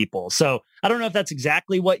those people. So I don't know if that's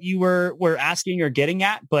exactly what you were asking or getting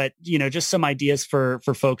at, but just some ideas for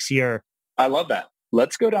folks here. I love that.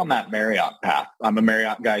 Let's go down that Marriott path. I'm a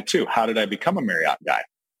Marriott guy too. How did I become a Marriott guy?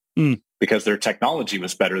 because their technology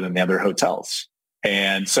was better than the other hotels.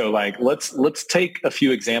 And so like, let's take a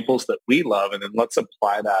few examples that we love and then let's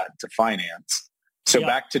apply that to finance. So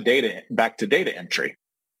back to data entry.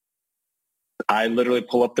 I literally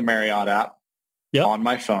pull up the Marriott app on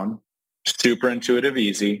my phone, super intuitive,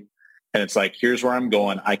 easy. And it's like, here's where I'm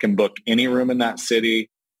going. I can book any room in that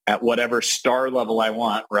city at whatever star level I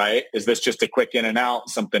want, right? Is this just a quick in and out,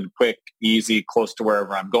 something quick, easy, close to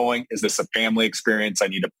wherever I'm going? Is this a family experience? I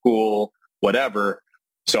need a pool, whatever.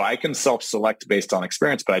 So I can self-select based on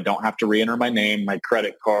experience, but I don't have to re-enter my name, my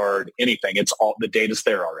credit card, anything. It's all, the data's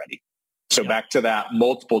there already. So back to that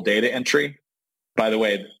multiple data entry. By the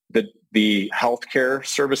way, the healthcare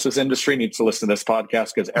services industry needs to listen to this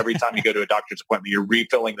podcast because every time you go to a doctor's appointment, you're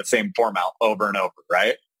refilling the same form out over and over,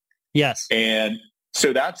 right? Yes. And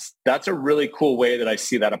so that's a really cool way that I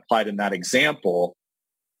see that applied in that example.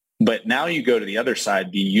 But now you go to the other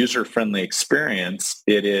side, the user-friendly experience.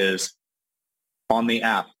 It is on the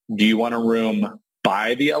app. Do you want a room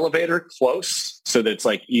by the elevator close so that it's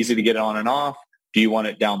like easy to get on and off? Do you want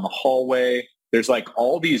it down the hallway? There's like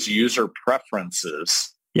all these user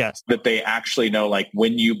preferences that they actually know, like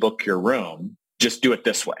when you book your room, just do it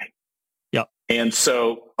this way. Yep. And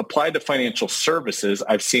so applied to financial services,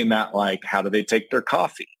 I've seen that like, how do they take their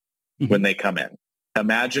coffee when they come in?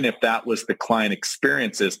 Imagine if that was the client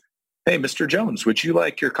experiences. Hey, Mr. Jones, would you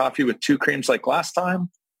like your coffee with 2 creams like last time?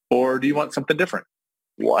 Or do you want something different?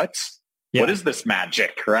 What? What is this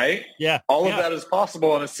magic, right? All of that is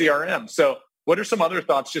possible in a CRM. So what are some other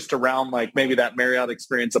thoughts just around like maybe that Marriott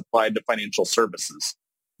experience applied to financial services?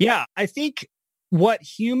 Yeah, I think what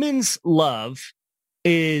humans love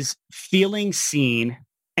is feeling seen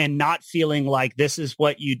and not feeling like this is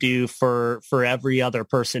what you do for every other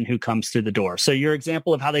person who comes through the door. So your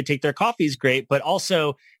example of how they take their coffee is great, but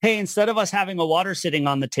also, hey, instead of us having a water sitting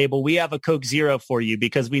on the table, we have a Coke Zero for you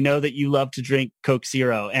because we know that you love to drink Coke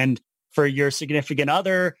Zero. And for your significant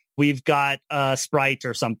other, we've got a Sprite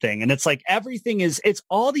or something. And it's like everything it's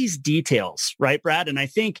all these details, right, Brad? And I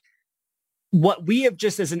think what we have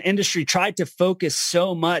just as an industry tried to focus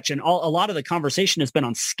so much, and a lot of the conversation has been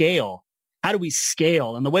on scale. How do we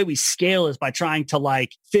scale? And the way we scale is by trying to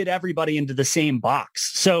like fit everybody into the same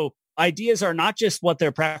box. So ideas are not just what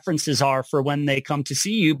their preferences are for when they come to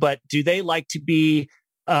see you, but do they like to be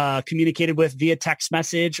communicated with via text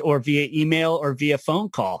message or via email or via phone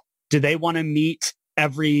call? Do they want to meet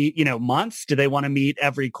every, month? Do they want to meet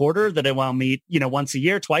every quarter? Do they want to meet, once a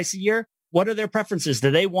year, twice a year? What are their preferences? Do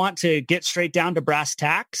they want to get straight down to brass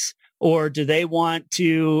tacks? Or do they want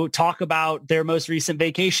to talk about their most recent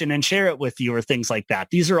vacation and share it with you or things like that?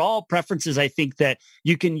 These are all preferences, I think, that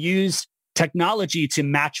you can use technology to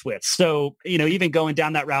match with. So, even going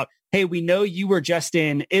down that route, hey, we know you were just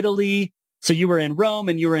in Italy. So you were in Rome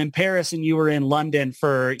and you were in Paris and you were in London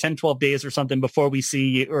for 10, 12 days or something before we see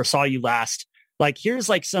you or saw you last. Like, here's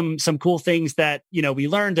like some cool things that, we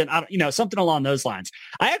learned and, something along those lines.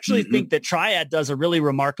 I actually think that Triad does a really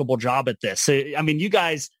remarkable job at this. So, you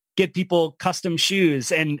guys get people custom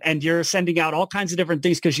shoes and you're sending out all kinds of different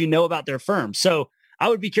things because you know about their firm. So I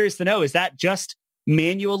would be curious to know, is that just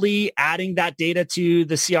manually adding that data to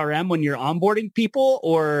the CRM when you're onboarding people,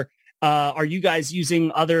 or are you guys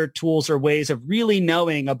using other tools or ways of really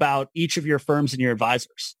knowing about each of your firms and your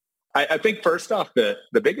advisors? I think first off, the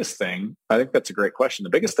biggest thing, I think that's a great question. The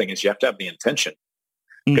biggest thing is you have to have the intention.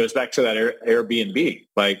 It goes back to that Airbnb.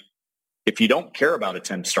 Like, if you don't care about a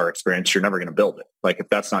 10-star experience, you're never going to build it. Like, if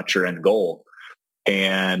that's not your end goal.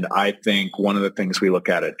 And I think one of the things we look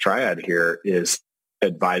at Triad here is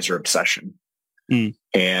advisor obsession.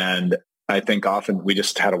 And I think often we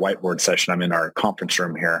just had a whiteboard session. I'm in our conference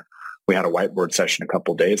room here. We had a whiteboard session a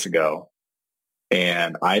couple of days ago.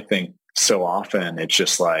 And I think so often it's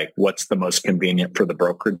just like, what's the most convenient for the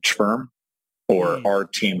brokerage firm or our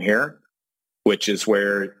team here, which is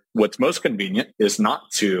where what's most convenient is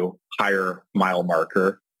not to hire mile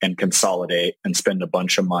marker and consolidate and spend a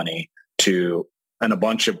bunch of money and a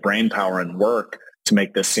bunch of brain power and work to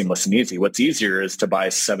make this seamless and easy. What's easier is to buy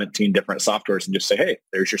 17 different softwares and just say, hey,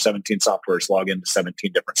 there's your 17 softwares, log into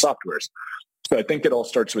 17 different softwares. So I think it all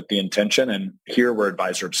starts with the intention, and here we're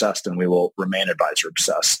advisor obsessed and we will remain advisor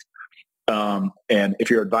obsessed. And if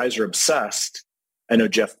you're advisor obsessed, I know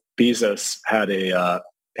Jeff Bezos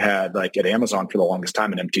had like at Amazon for the longest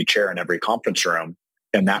time, an empty chair in every conference room,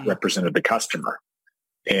 and that represented the customer.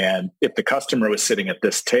 And if the customer was sitting at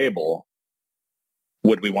this table,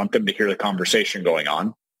 would we want them to hear the conversation going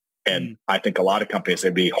on? And I think a lot of companies,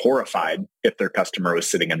 they'd be horrified if their customer was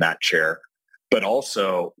sitting in that chair. But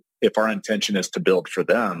also, if our intention is to build for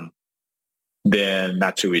them, then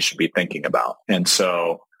that's who we should be thinking about. And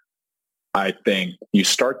so I think you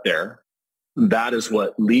start there. That is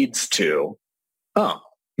what leads to,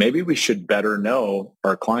 maybe we should better know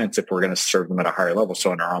our clients if we're going to serve them at a higher level.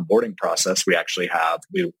 So in our onboarding process, we actually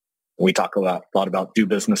we talk a lot about do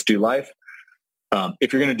business, do life.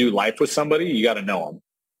 If you're going to do life with somebody, you got to know them.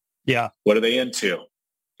 Yeah. What are they into?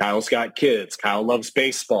 Kyle's got kids. Kyle loves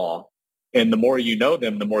baseball. And the more you know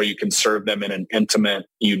them, the more you can serve them in an intimate,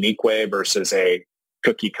 unique way versus a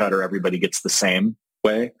cookie cutter, everybody gets the same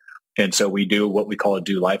way. And so we do what we call a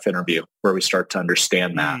do life interview where we start to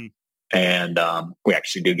understand that. And we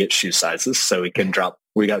actually do get shoe sizes. So we can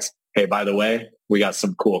hey, by the way, we got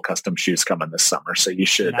some cool custom shoes coming this summer. So you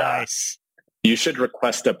should, you should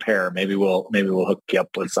request a pair. Maybe we'll hook you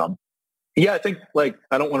up with some. Yeah, I think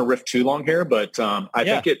I don't want to riff too long here, but I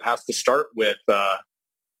think it has to start with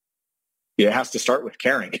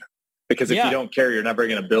caring, because if you don't care, you're never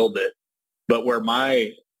going to build it. But where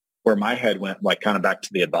my head went, kind of back to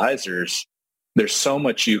the advisors, there's so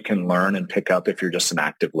much you can learn and pick up if you're just an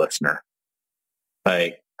active listener.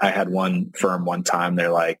 I had one firm one time, they're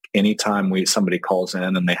like, anytime somebody calls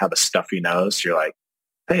in and they have a stuffy nose, you're like,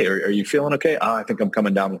 hey, are you feeling okay? Oh, I think I'm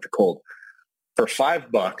coming down with the cold. For $5,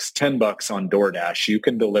 $10 on DoorDash, you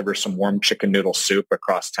can deliver some warm chicken noodle soup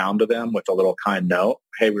across town to them with a little kind note.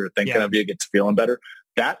 Hey, we were thinking of you, gets feeling better.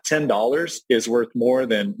 That $10 is worth more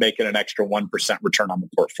than making an extra 1% return on the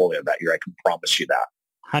portfolio that year. I can promise you that.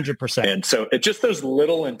 100%. And so it's just those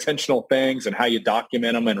little intentional things and how you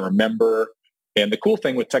document them and remember. And the cool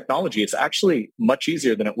thing with technology, it's actually much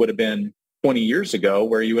easier than it would have been 20 years ago,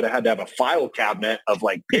 where you would have had to have a file cabinet of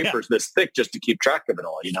papers this thick just to keep track of it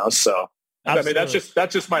all, So absolutely. I mean,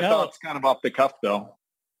 that's just my thoughts kind of off the cuff though.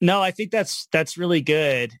 No, I think that's really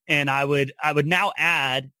good. And I would now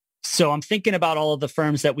add, so I'm thinking about all of the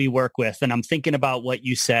firms that we work with, and I'm thinking about what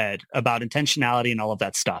you said about intentionality and all of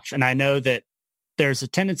that stuff. And I know that there's a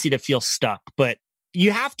tendency to feel stuck, but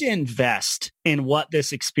you have to invest in what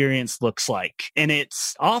this experience looks like. And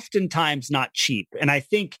it's oftentimes not cheap. And I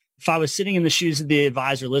think if I was sitting in the shoes of the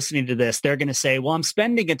advisor listening to this, they're going to say, well, I'm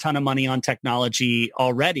spending a ton of money on technology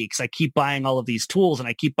already because I keep buying all of these tools and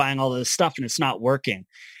I keep buying all of this stuff and it's not working.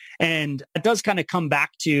 And it does kind of come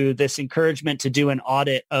back to this encouragement to do an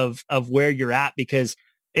audit of where you're at, because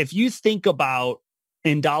if you think about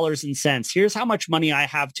in dollars and cents, here's how much money I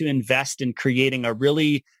have to invest in creating a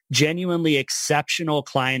really genuinely exceptional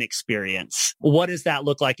client experience. What does that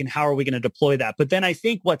look like and how are we going to deploy that? But then I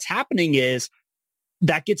think what's happening is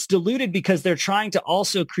that gets diluted because they're trying to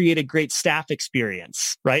also create a great staff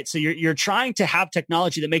experience, right? So you're trying to have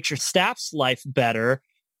technology that makes your staff's life better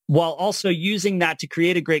while also using that to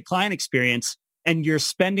create a great client experience. And you're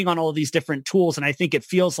spending on all of these different tools. And I think it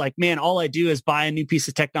feels like, man, all I do is buy a new piece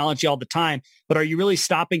of technology all the time. But are you really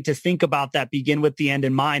stopping to think about that, begin with the end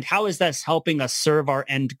in mind? How is this helping us serve our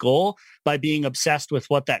end goal by being obsessed with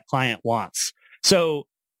what that client wants? So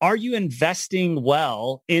are you investing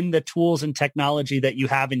well in the tools and technology that you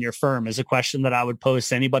have in your firm is a question that I would pose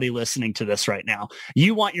to anybody listening to this right now.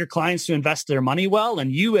 You want your clients to invest their money well,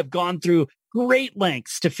 and you have gone through great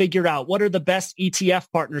lengths to figure out what are the best ETF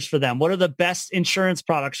partners for them. What are the best insurance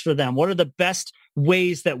products for them? What are the best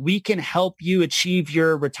ways that we can help you achieve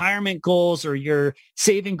your retirement goals or your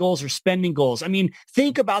saving goals or spending goals? I mean,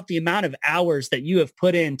 think about the amount of hours that you have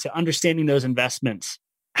put into understanding those investments.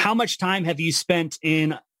 How much time have you spent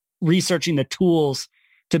in researching the tools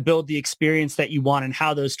to build the experience that you want and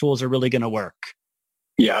how those tools are really going to work?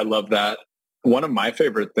 Yeah, I love that. One of my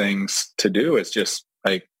favorite things to do is just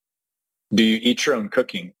do you eat your own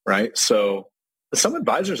cooking, right? So some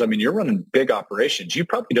advisors, I mean, you're running big operations. You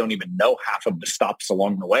probably don't even know half of the stops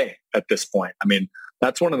along the way at this point. I mean,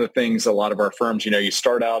 that's one of the things a lot of our firms, you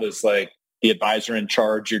start out as the advisor in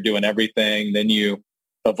charge, you're doing everything. Then you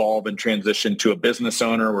evolve and transition to a business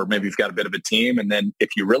owner where maybe you've got a bit of a team. And then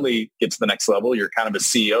if you really get to the next level, you're kind of a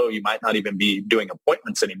CEO. You might not even be doing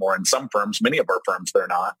appointments anymore. In some firms, many of our firms, they're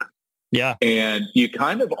not. Yeah. And you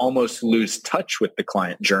kind of almost lose touch with the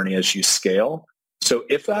client journey as you scale. So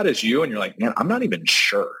if that is you and you're like, man, I'm not even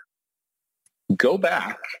sure, go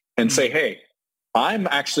back and say, hey, I'm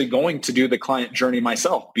actually going to do the client journey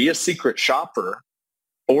myself. Be a secret shopper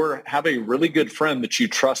or have a really good friend that you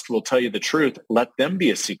trust will tell you the truth. Let them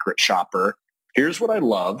be a secret shopper. Here's what I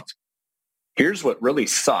loved. Here's what really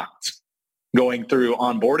sucked going through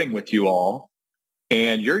onboarding with you all.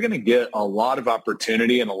 And you're going to get a lot of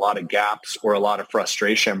opportunity and a lot of gaps or a lot of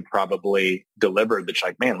frustration probably delivered that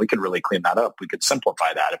you're like, man, we could really clean that up. We could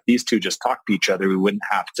simplify that. If these two just talk to each other, we wouldn't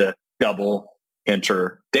have to double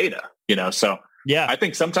enter data, So yeah, I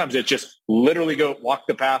think sometimes it's just literally go walk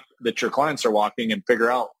the path that your clients are walking and figure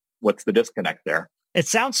out what's the disconnect there. It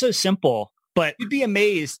sounds so simple, But you'd be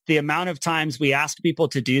amazed the amount of times we ask people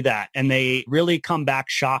to do that and they really come back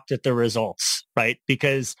shocked at the results, right?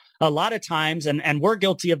 Because a lot of times, and we're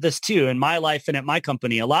guilty of this too in my life and at my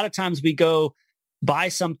company, a lot of times we go buy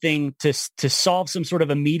something to solve some sort of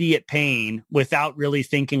immediate pain without really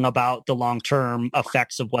thinking about the long-term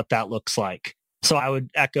effects of what that looks like. So I would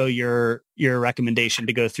echo your recommendation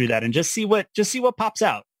to go through that and just see what pops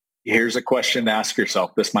out. Here's a question to ask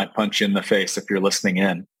yourself. This might punch you in the face if you're listening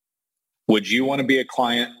in. Would you want to be a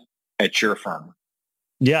client at your firm?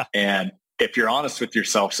 Yeah. And if you're honest with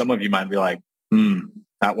yourself, some of you might be like,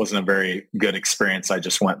 that wasn't a very good experience I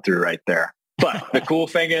just went through right there. But the cool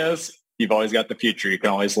thing is you've always got the future. You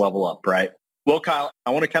can always level up, right? Well, Kyle,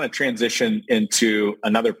 I want to kind of transition into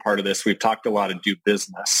another part of this. We've talked a lot of do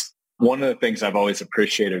business. One of the things I've always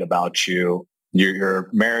appreciated about you, you're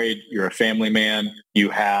married, you're a family man, you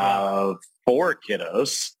have 4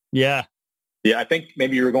 kiddos. Yeah. Yeah, I think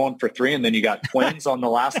maybe you were going for 3 and then you got twins on the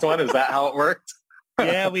last one. Is that how it worked?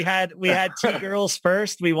 Yeah, we had 2 girls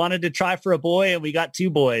first. We wanted to try for a boy and we got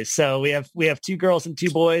 2 boys. So we have 2 girls and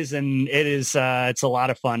 2 boys and it's a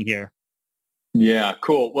lot of fun here. Yeah,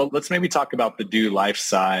 cool. Well, let's maybe talk about the Do Life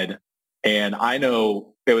side. And I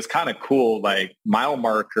know it was kind of cool, like Mile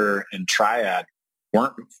Marker and Triad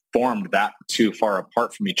weren't formed that too far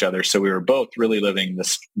apart from each other. So we were both really living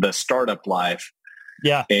the startup life.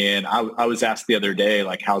 Yeah. And I was asked the other day,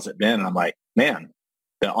 like, how's it been? And I'm like, man,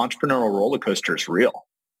 the entrepreneurial roller coaster is real.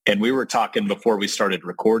 And we were talking before we started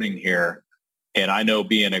recording here. And I know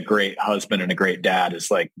being a great husband and a great dad is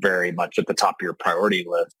like very much at the top of your priority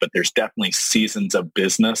list, but there's definitely seasons of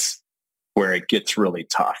business where it gets really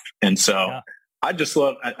tough. And so I just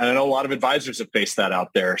love, I know a lot of advisors have faced that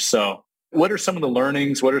out there. So what are some of the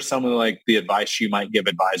learnings? What are some of the advice you might give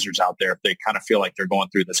advisors out there if they kind of feel like they're going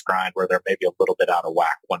through this grind where they're maybe a little bit out of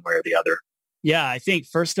whack one way or the other? Yeah, I think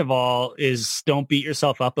first of all is don't beat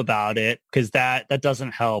yourself up about it because that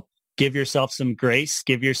doesn't help. Give yourself some grace,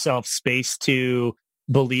 give yourself space to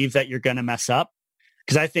believe that you're going to mess up.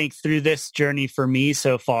 Because I think through this journey for me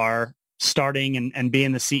so far, starting and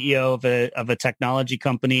being the CEO of a technology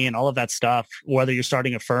company and all of that stuff, whether you're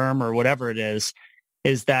starting a firm or whatever it is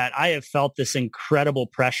that I have felt this incredible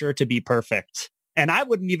pressure to be perfect. And I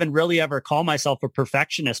wouldn't even really ever call myself a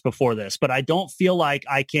perfectionist before this, but I don't feel like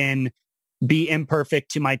I can be imperfect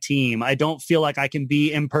to my team. I don't feel like I can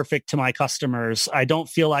be imperfect to my customers. I don't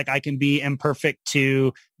feel like I can be imperfect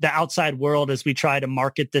to the outside world as we try to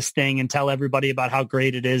market this thing and tell everybody about how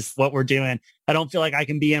great it is, what we're doing. I don't feel like I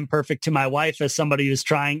can be imperfect to my wife as somebody who's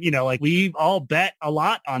trying, like we all bet a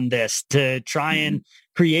lot on this to try and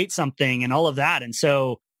create something and all of that. And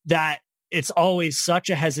so that it's always such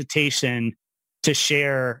a hesitation to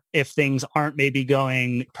share if things aren't maybe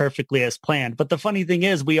going perfectly as planned. But the funny thing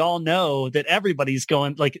is we all know that everybody's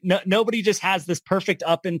going nobody just has this perfect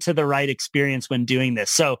up and to the right experience when doing this.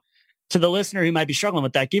 So to the listener who might be struggling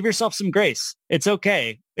with that, give yourself some grace. It's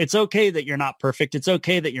okay. It's okay that you're not perfect. It's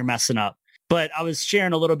okay that you're messing up. But I was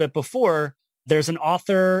sharing a little bit before, there's an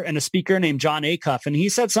author and a speaker named John Acuff, and he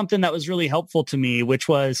said something that was really helpful to me, which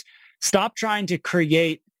was stop trying to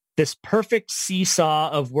create this perfect seesaw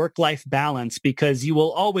of work-life balance because you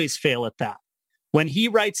will always fail at that. When he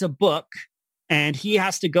writes a book and he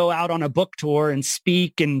has to go out on a book tour and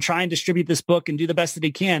speak and try and distribute this book and do the best that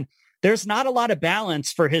he can, there's not a lot of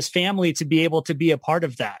balance for his family to be able to be a part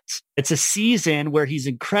of that. It's a season where he's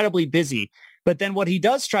incredibly busy. But then what he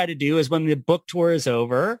does try to do is when the book tour is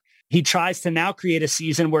over, he tries to now create a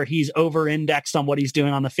season where he's over-indexed on what he's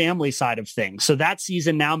doing on the family side of things. So that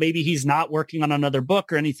season now, maybe he's not working on another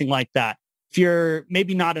book or anything like that. If you're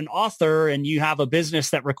maybe not an author and you have a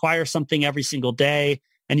business that requires something every single day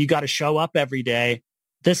and you got to show up every day,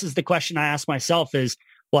 this is the question I ask myself is,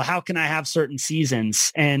 well, how can I have certain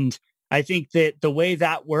seasons? And I think that the way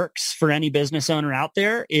that works for any business owner out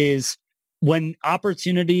there is when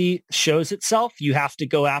opportunity shows itself, you have to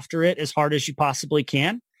go after it as hard as you possibly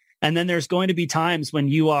can. And then there's going to be times when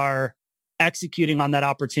you are executing on that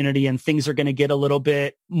opportunity and things are going to get a little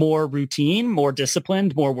bit more routine, more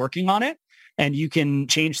disciplined, more working on it. And you can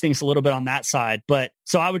change things a little bit on that side. But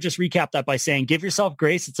so I would just recap that by saying, give yourself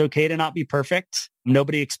grace. It's okay to not be perfect.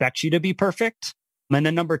 Nobody expects you to be perfect. And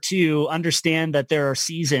then number 2, understand that there are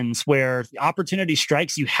seasons where the opportunity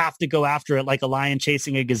strikes. You have to go after it like a lion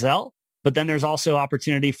chasing a gazelle. But then there's also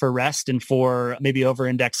opportunity for rest and for maybe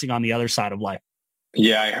over-indexing on the other side of life.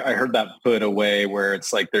 Yeah, I heard that put away where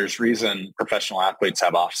it's like there's reason professional athletes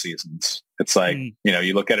have off seasons. It's like,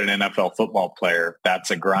 you look at an NFL football player, that's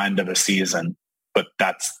a grind of a season, but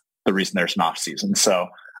that's the reason there's an off season. So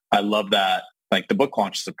I love that. Like the book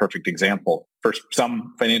launch is a perfect example. For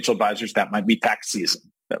some financial advisors, that might be tax season.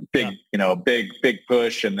 big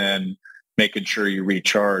push and then making sure you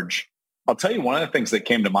recharge. I'll tell you, one of the things that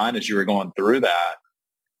came to mind as you were going through that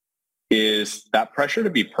is that pressure to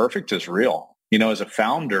be perfect is real. As a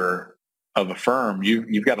founder of a firm,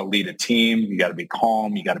 you've got to lead a team. You got to be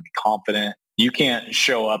calm. You got to be confident. You can't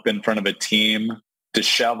show up in front of a team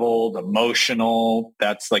disheveled, emotional.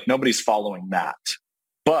 That's like, nobody's following that.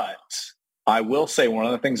 But I will say one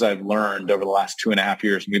of the things I've learned over the last 2.5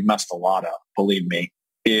 years, and we've messed a lot up, believe me,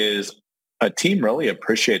 is a team really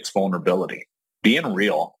appreciates vulnerability, being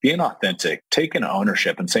real, being authentic, taking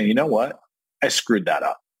ownership and saying, you know what? I screwed that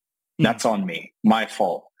up. That's on me, my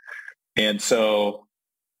fault. And so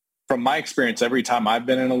from my experience, every time I've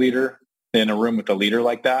been in a room with a leader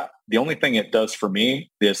like that, the only thing it does for me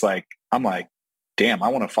is I'm like, damn, I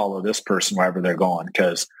want to follow this person wherever they're going,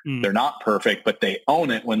 because they're not perfect, but they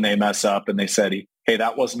own it when they mess up and they said, hey,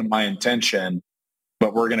 that wasn't my intention,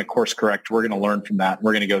 but we're going to course correct. We're going to learn from that.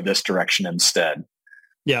 We're going to go this direction instead.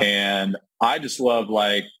 Yeah. And I just love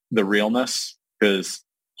the realness, because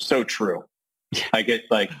so true. I get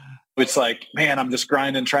it's like, man, I'm just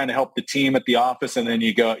grinding, trying to help the team at the office. And then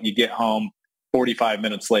you get home 45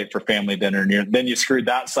 minutes late for family dinner, and then you screwed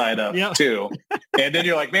that side up too. And then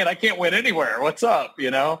you're like, man, I can't win anywhere. What's up?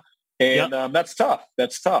 And that's tough.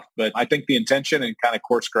 But I think the intention and kind of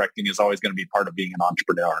course correcting is always going to be part of being an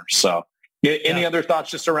entrepreneur. So any other thoughts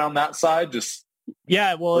just around that side?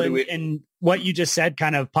 And what you just said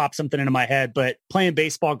kind of popped something into my head, but playing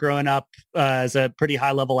baseball growing up as a pretty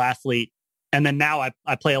high level athlete, and then now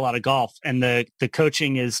I play a lot of golf, and the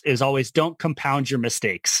coaching is always, don't compound your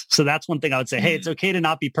mistakes. So that's one thing I would say. Hey, it's okay to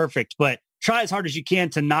not be perfect, but try as hard as you can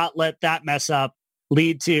to not let that mess up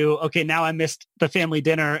lead to, okay, now I missed the family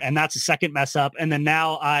dinner and that's a second mess up. And then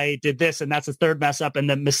now I did this and that's a third mess up, and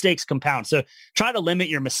the mistakes compound. So try to limit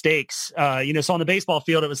your mistakes. So on the baseball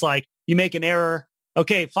field, it was like, you make an error.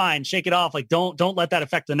 Okay, fine. Shake it off. Don't let that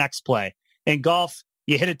affect the next play. In golf,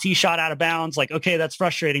 you hit a tee shot out of bounds. Okay, that's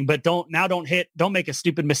frustrating, but don't make a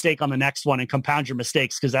stupid mistake on the next one and compound your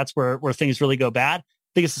mistakes, because that's where things really go bad.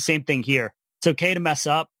 I think it's the same thing here. It's okay to mess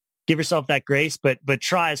up, give yourself that grace, but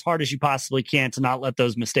try as hard as you possibly can to not let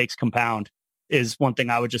those mistakes compound is one thing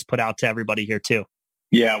I would just put out to everybody here too.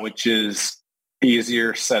 Yeah, which is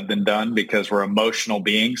easier said than done, because we're emotional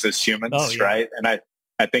beings as humans, right? And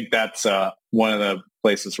I think that's one of the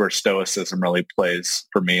places where stoicism really plays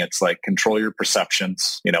for me. It's like, control your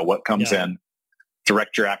perceptions, what comes in,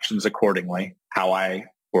 direct your actions accordingly, how I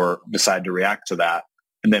decide to react to that,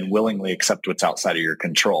 and then willingly accept what's outside of your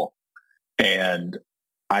control. And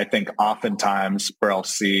I think oftentimes where I'll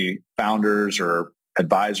see founders or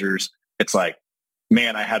advisors, it's like,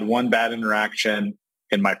 man, I had one bad interaction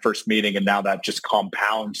in my first meeting, and now that just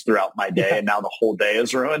compounds throughout my day, and now the whole day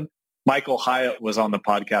is ruined. Michael Hyatt was on the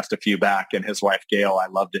podcast a few back, and his wife, Gail, I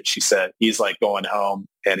loved it. She said, he's going home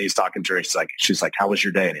and he's talking to her. She's like, how was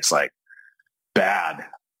your day? And he's like, bad.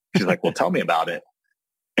 She's like, well, tell me about it.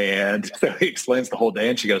 And so he explains the whole day,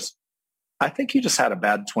 and she goes, I think you just had a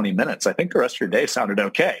bad 20 minutes. I think the rest of your day sounded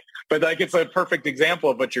okay. But it's a perfect example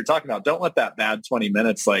of what you're talking about. Don't let that bad 20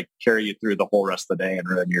 minutes carry you through the whole rest of the day and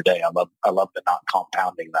ruin your day. I love the not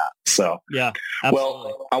compounding that. So yeah,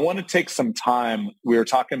 absolutely. Well, I want to take some time. We were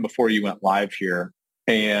talking before you went live here,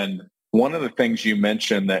 and one of the things you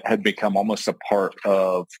mentioned that had become almost a part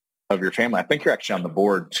of your family, I think you're actually on the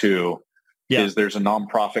board too, is there's a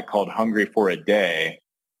nonprofit called Hungry for a Day.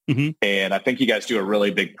 Mm-hmm. And I think you guys do a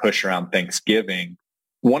really big push around Thanksgiving.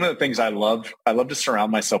 One of the things I love to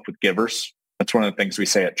surround myself with givers. That's one of the things we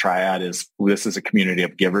say at Triad is, this is a community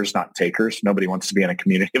of givers, not takers. Nobody wants to be in a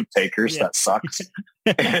community of takers. That sucks.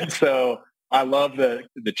 And so I love the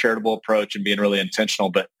charitable approach and being really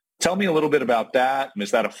intentional. But tell me a little bit about that.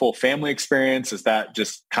 Is that a full family experience? Is that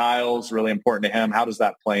just Kyle's really important to him? How does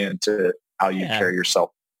that play into how you carry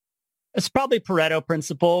yourself? It's probably Pareto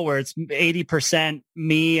principle, where it's 80%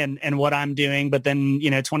 me and what I'm doing, but then,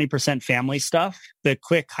 20% family stuff. The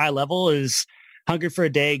quick high level is Hungry for a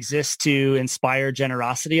Day exists to inspire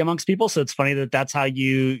generosity amongst people. So it's funny that that's how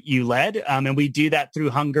you led. And we do that through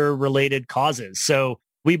hunger related causes. So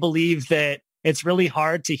we believe that it's really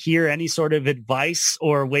hard to hear any sort of advice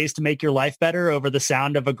or ways to make your life better over the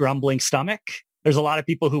sound of a grumbling stomach. There's a lot of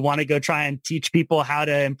people who want to go try and teach people how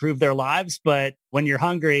to improve their lives. But when you're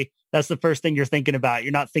hungry, that's the first thing you're thinking about.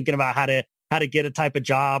 You're not thinking about how to get a type of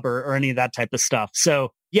job or any of that type of stuff.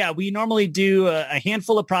 So yeah, we normally do a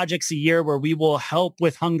handful of projects a year where we will help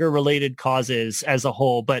with hunger related causes as a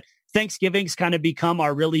whole. But Thanksgiving's kind of become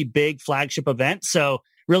our really big flagship event. So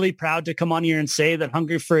really proud to come on here and say that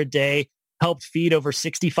Hungry for a Day helped feed over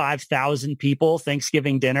 65,000 people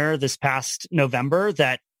Thanksgiving dinner this past November.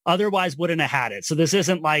 That otherwise wouldn't have had it. So this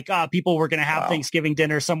isn't like, people were going to have Thanksgiving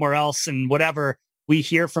dinner somewhere else and whatever. We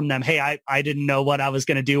hear from them, hey, I didn't know what I was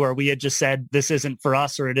going to do, or we had just said, this isn't for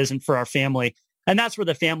us, or it isn't for our family. And that's where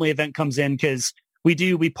the family event comes in, because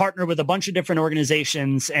we partner with a bunch of different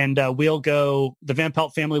organizations, and we'll go, the Van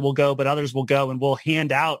Pelt family will go, but others will go, and we'll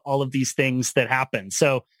hand out all of these things that happen.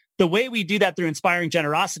 So the way we do that through Inspiring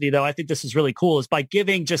Generosity, though, I think this is really cool, is by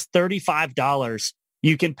giving just $35,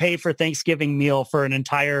 you can pay for Thanksgiving meal for an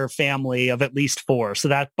entire family of at least 4. So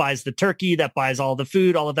that buys the turkey, that buys all the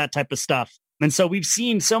food, all of that type of stuff. And so we've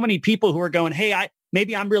seen so many people who are going, hey,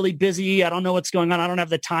 maybe I'm really busy. I don't know what's going on. I don't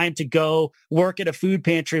have the time to go work at a food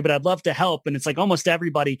pantry, but I'd love to help. And it's like almost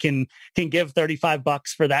everybody can give $35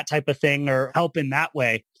 for that type of thing or help in that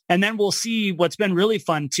way. And then we'll see, what's been really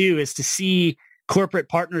fun too is to see corporate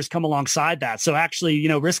partners come alongside that. So actually,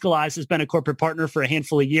 Riskalyze has been a corporate partner for a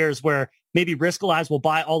handful of years, where maybe Riskalyze will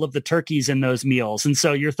buy all of the turkeys in those meals. And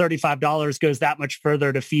so your $35 goes that much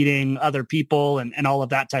further to feeding other people and all of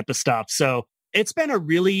that type of stuff. So it's been a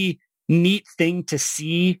really neat thing to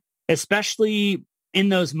see, especially in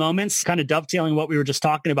those moments, kind of dovetailing what we were just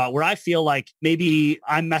talking about, where I feel like maybe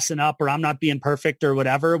I'm messing up or I'm not being perfect or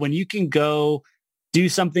whatever. When you can go do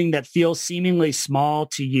something that feels seemingly small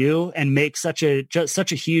to you and make such a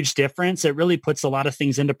huge difference, it really puts a lot of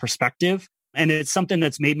things into perspective. And it's something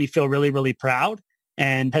that's made me feel really, really proud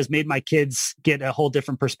and has made my kids get a whole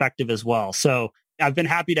different perspective as well. So I've been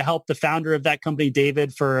happy to help the founder of that company,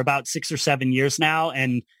 David, for about 6 or 7 years now.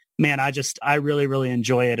 And man, I really, really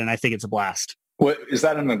enjoy it. And I think it's a blast. What is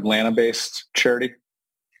that, an Atlanta-based charity?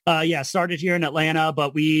 Yeah, started here in Atlanta,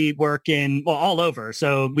 but we work all over.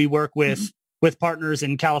 So we work with partners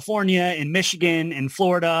in California, in Michigan, in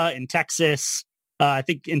Florida, in Texas, I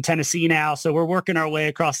think in Tennessee now. So we're working our way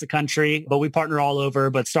across the country, but we partner all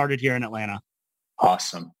over, but started here in Atlanta.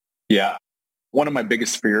 Awesome. Yeah. One of my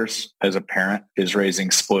biggest fears as a parent is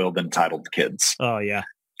raising spoiled, entitled kids. Oh, yeah.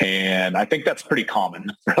 And I think that's pretty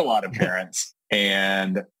common for a lot of parents.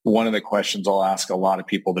 And one of the questions I'll ask a lot of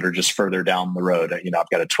people that are just further down the road, I've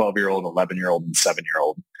got a 12-year-old, 11-year-old, and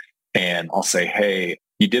 7-year-old. And I'll say, hey,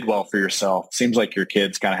 you did well for yourself. Seems like your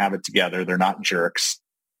kids kind of have it together. They're not jerks.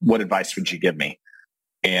 What advice would you give me?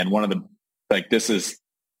 And one of the, this is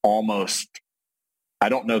almost, I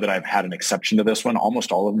don't know that I've had an exception to this one.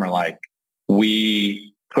 Almost all of them are like,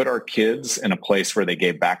 we put our kids in a place where they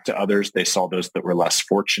gave back to others. They saw those that were less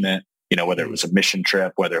fortunate, whether it was a mission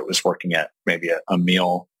trip, whether it was working at maybe a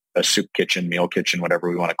meal, a soup kitchen, meal kitchen, whatever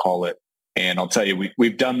we want to call it. And I'll tell you,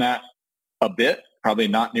 we've done that a bit, probably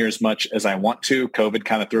not near as much as I want to. COVID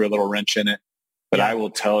kind of threw a little wrench in it. But I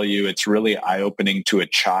will tell you, it's really eye-opening to a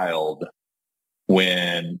child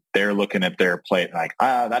when they're looking at their plate and like,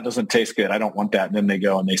 that doesn't taste good. I don't want that. And then they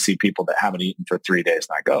go and they see people that haven't eaten for 3 days.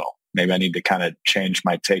 And I go, maybe I need to kind of change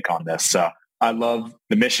my take on this. So I love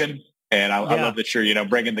the mission. And I love that you're,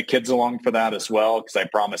 bringing the kids along for that as well. Because I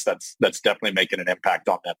promise that's definitely making an impact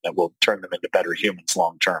on them that will turn them into better humans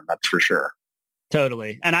long term. That's for sure.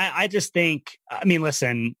 Totally. And I just think,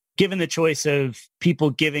 listen, given the choice of people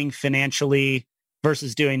giving financially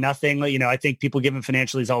versus doing nothing, I think people giving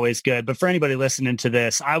financially is always good. But for anybody listening to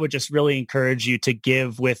this, I would just really encourage you to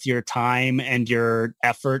give with your time and your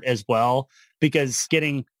effort as well, because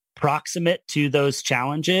getting proximate to those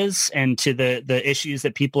challenges and to the issues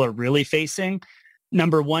that people are really facing,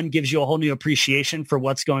 number one, gives you a whole new appreciation for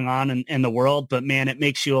what's going on in the world. But man, it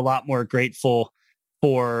makes you a lot more grateful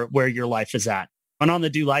for where your life is at. And on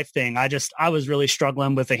the Do Life thing, I was really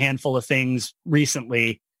struggling with a handful of things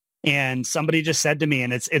recently. And somebody just said to me,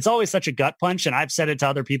 and it's always such a gut punch, and I've said it to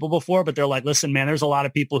other people before, but they're like, listen, man, there's a lot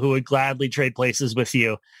of people who would gladly trade places with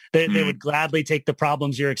you. They would gladly take the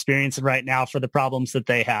problems you're experiencing right now for the problems that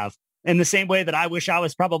they have. In the same way that I wish I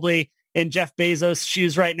was probably in Jeff Bezos'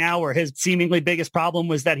 shoes right now, where his seemingly biggest problem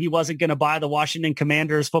was that he wasn't going to buy the Washington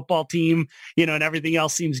Commanders football team, and everything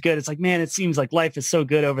else seems good. It's like, man, it seems like life is so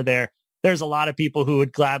good over there. There's a lot of people who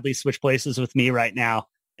would gladly switch places with me right now.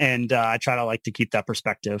 And I try to keep that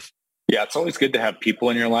perspective. Yeah, it's always good to have people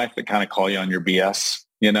in your life that kind of call you on your BS,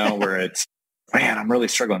 where it's, man, I'm really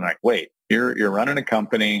struggling. Like, wait, you're running a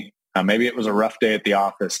company. Maybe it was a rough day at the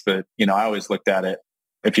office, but, I always looked at it.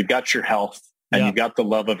 If you've got your health and you've got the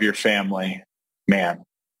love of your family, man,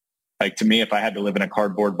 like to me, if I had to live in a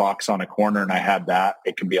cardboard box on a corner and I had that,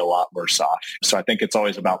 it can be a lot worse off. So I think it's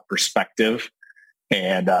always about perspective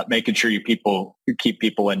and making sure you keep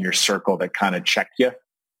people in your circle that kind of check you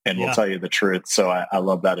and will tell you the truth. So I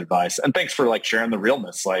love that advice. And thanks for sharing the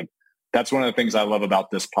realness. That's one of the things I love about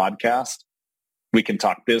this podcast. We can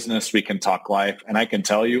talk business, we can talk life. And I can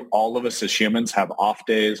tell you, all of us as humans have off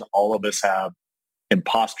days. All of us have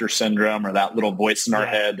imposter syndrome or that little voice in our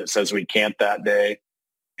head that says we can't that day.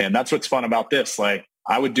 And that's what's fun about this. Like,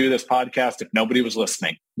 I would do this podcast if nobody was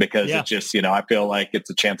listening, because it just, I feel like it's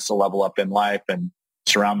a chance to level up in life and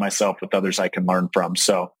surround myself with others I can learn from.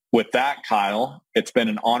 So with that, Kyle, it's been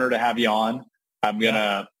an honor to have you on. I'm going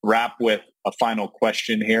to wrap with a final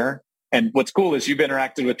question here. And what's cool is you've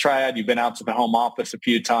interacted with Triad. You've been out to the home office a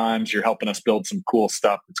few times. You're helping us build some cool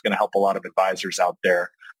stuff that's going to help a lot of advisors out there.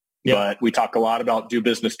 But we talk a lot about Do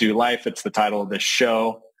Business, Do Life. It's the title of this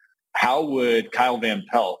show. How would Kyle Van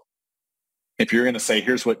Pelt, if you're going to say,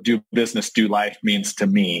 here's what Do Business, Do Life means to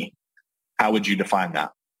me, how would you define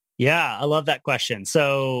that? Yeah, I love that question.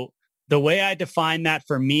 So the way I define that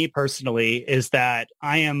for me personally is that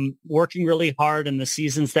I am working really hard in the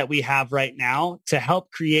seasons that we have right now to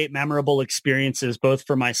help create memorable experiences, both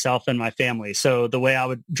for myself and my family. So the way I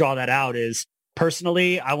would draw that out is,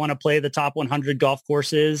 personally, I want to play the top 100 golf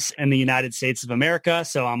courses in the United States of America.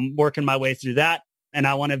 So I'm working my way through that. And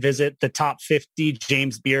I want to visit the top 50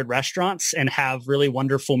 James Beard restaurants and have really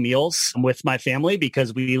wonderful meals with my family,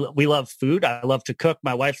 because we love food. I love to cook.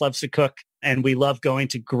 My wife loves to cook, and we love going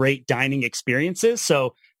to great dining experiences.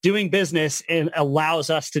 So doing business allows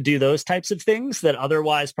us to do those types of things that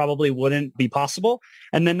otherwise probably wouldn't be possible.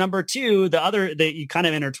 And then number two, that you kind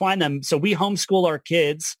of intertwine them. So we homeschool our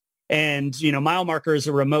kids. And, Mile Marker is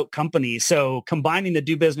a remote company. So combining the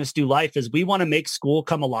Do Business, Do Life is we want to make school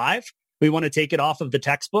come alive. We want to take it off of the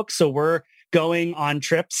textbook. So we're going on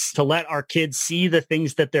trips to let our kids see the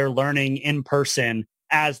things that they're learning in person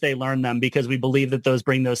as they learn them, because we believe that those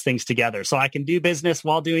bring those things together. So I can do business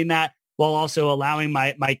while doing that, while also allowing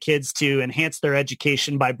my kids to enhance their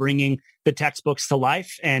education by bringing the textbooks to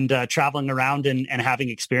life and traveling around and having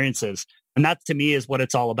experiences. And that, to me, is what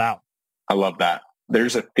it's all about. I love that.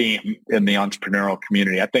 There's a theme in the entrepreneurial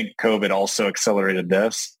community. I think COVID also accelerated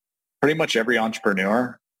this. Pretty much every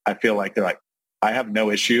entrepreneur, I feel like they're like, I have no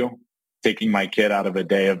issue taking my kid out of a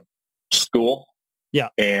day of school. Yeah.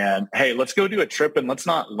 And hey, let's go do a trip and let's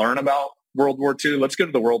not learn about World War II. Let's go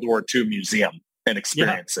to the World War II museum and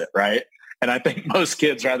experience it. Right. And I think most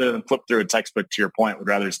kids, rather than flip through a textbook, to your point, would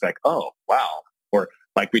rather just be like, oh, wow. Or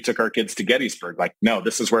like we took our kids to Gettysburg. Like, no,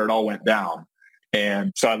 this is where it all went down.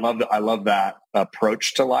 And so I love that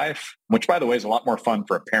approach to life, which, by the way, is a lot more fun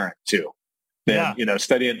for a parent too, than,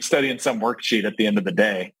 studying some worksheet at the end of the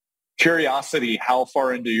day. Curiosity, how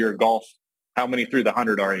far into your golf, how many through the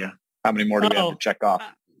 100 are you? How many more do we have to check off?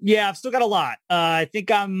 Yeah, I've still got a lot. I think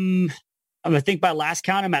by last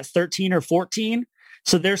count, I'm at 13 or 14.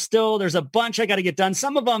 So there's a bunch I got to get done.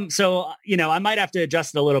 Some of them, so, I might have to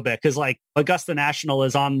adjust it a little bit, because like Augusta National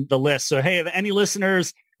is on the list. So, hey, if any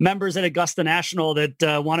listeners, members at Augusta National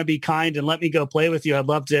that want to be kind and let me go play with you, I'd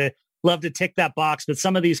love to tick that box. But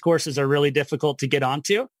some of these courses are really difficult to get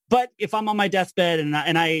onto. But if I'm on my deathbed and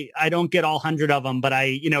I don't get all 100 of them, but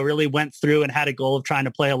I, really went through and had a goal of trying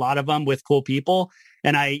to play a lot of them with cool people,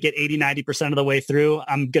 and I get 80-90% of the way through,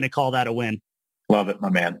 I'm going to call that a win. Love it, my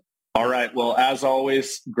man. All right. Well, as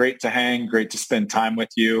always, great to hang, great to spend time with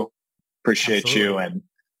you. Appreciate Absolutely. You.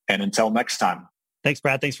 And until next time. Thanks,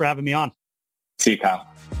 Brad. Thanks for having me on. See you, Kyle.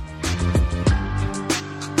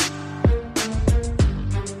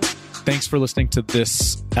 Thanks for listening to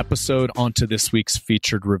this episode. On to this week's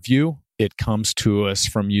featured review. It comes to us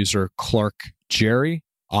from user Clark Jerry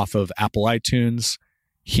off of Apple iTunes.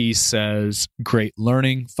 He says, great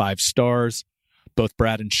learning, 5 stars. Both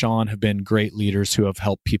Brad and Sean have been great leaders who have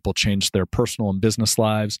helped people change their personal and business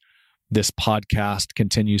lives. This podcast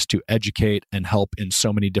continues to educate and help in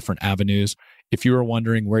so many different avenues. If you are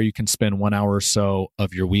wondering where you can spend 1 hour or so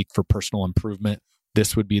of your week for personal improvement,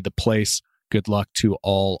 this would be the place. Good luck to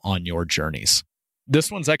all on your journeys.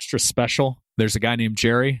 This one's extra special. There's a guy named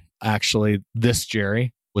Jerry. Actually, this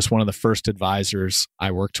Jerry was one of the first advisors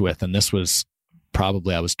I worked with. And this was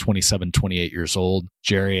probably, I was 27, 28 years old.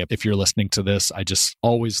 Jerry, if you're listening to this, I just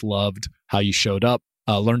always loved how you showed up.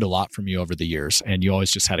 Learned a lot from you over the years. And you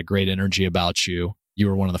always just had a great energy about you. You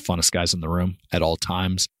were one of the funnest guys in the room at all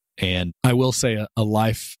times. And I will say a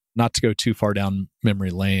life, not to go too far down memory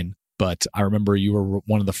lane, but I remember you were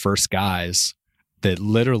one of the first guys that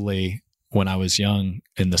literally, when I was young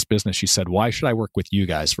in this business, you said, why should I work with you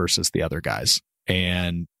guys versus the other guys?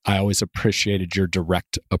 And I always appreciated your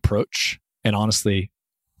direct approach. And honestly,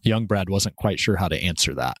 young Brad wasn't quite sure how to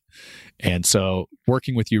answer that. And so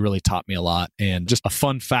working with you really taught me a lot. And just a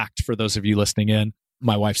fun fact for those of you listening in,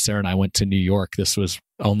 my wife, Sarah, and I went to New York. This was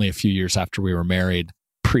only a few years after we were married,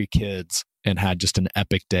 pre-kids, and had just an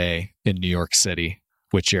epic day in New York City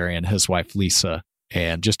with Jerry and his wife, Lisa,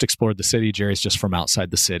 and just explored the city. Jerry's just from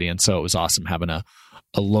outside the city. And so it was awesome having a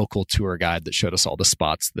a local tour guide that showed us all the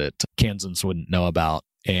spots that Kansans wouldn't know about.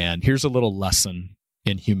 And here's a little lesson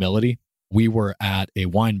in humility. We were at a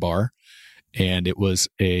wine bar, and it was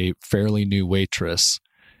a fairly new waitress,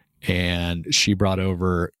 and she brought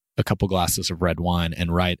over a couple glasses of red wine.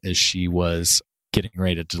 And right as she was getting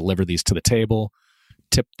ready to deliver these to the table,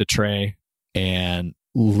 tipped the tray and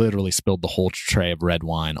literally spilled the whole tray of red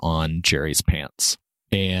wine on Jerry's pants.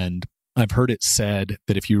 And I've heard it said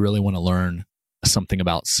that if you really want to learn something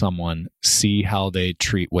about someone, see how they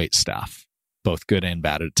treat wait staff, both good and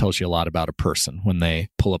bad. It tells you a lot about a person. When they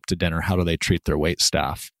pull up to dinner, how do they treat their wait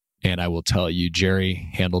staff? And I will tell you, Jerry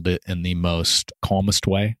handled it in the most calmest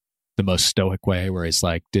way, the most stoic way, where he's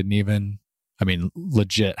like,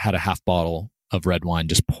 legit had a half bottle of red wine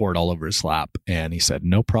just poured all over his lap. And he said,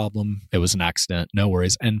 no problem. It was an accident. No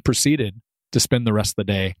worries. And proceeded to spend the rest of the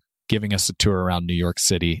day giving us a tour around New York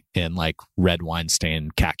City in like red wine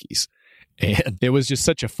stained khakis. And it was just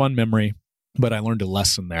such a fun memory. But I learned a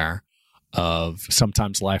lesson there of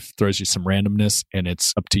sometimes life throws you some randomness, and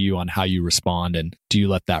it's up to you on how you respond. And do you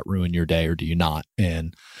let that ruin your day or do you not?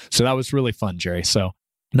 And so that was really fun, Jerry. So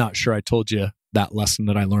not sure I told you that lesson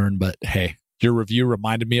that I learned, but hey, your review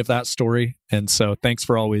reminded me of that story. And so thanks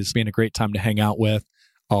for always being a great time to hang out with,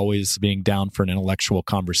 always being down for an intellectual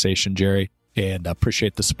conversation, Jerry, and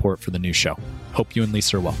appreciate the support for the new show. Hope you and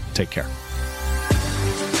Lisa are well. Take care.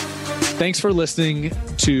 Thanks for listening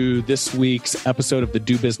to this week's episode of the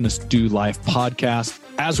Do Business, Do Life podcast.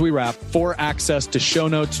 As we wrap, for access to show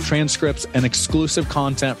notes, transcripts, and exclusive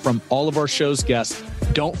content from all of our show's guests,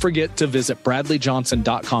 don't forget to visit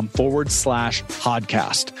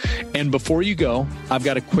bradleyjohnson.com/podcast. And before you go, I've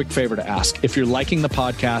got a quick favor to ask. If you're liking the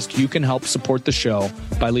podcast, you can help support the show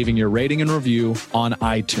by leaving your rating and review on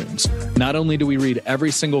iTunes. Not only do we read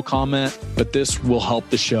every single comment, but this will help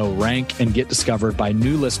the show rank and get discovered by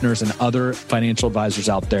new listeners and other financial advisors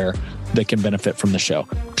out there that can benefit from the show.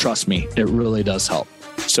 Trust me, it really does help.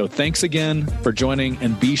 So thanks again for joining,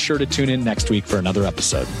 and be sure to tune in next week for another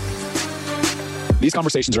episode. These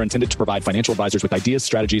conversations are intended to provide financial advisors with ideas,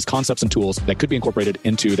 strategies, concepts, and tools that could be incorporated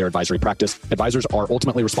into their advisory practice. Advisors are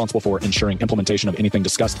ultimately responsible for ensuring implementation of anything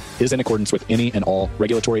discussed is in accordance with any and all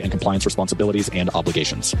regulatory and compliance responsibilities and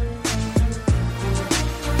obligations.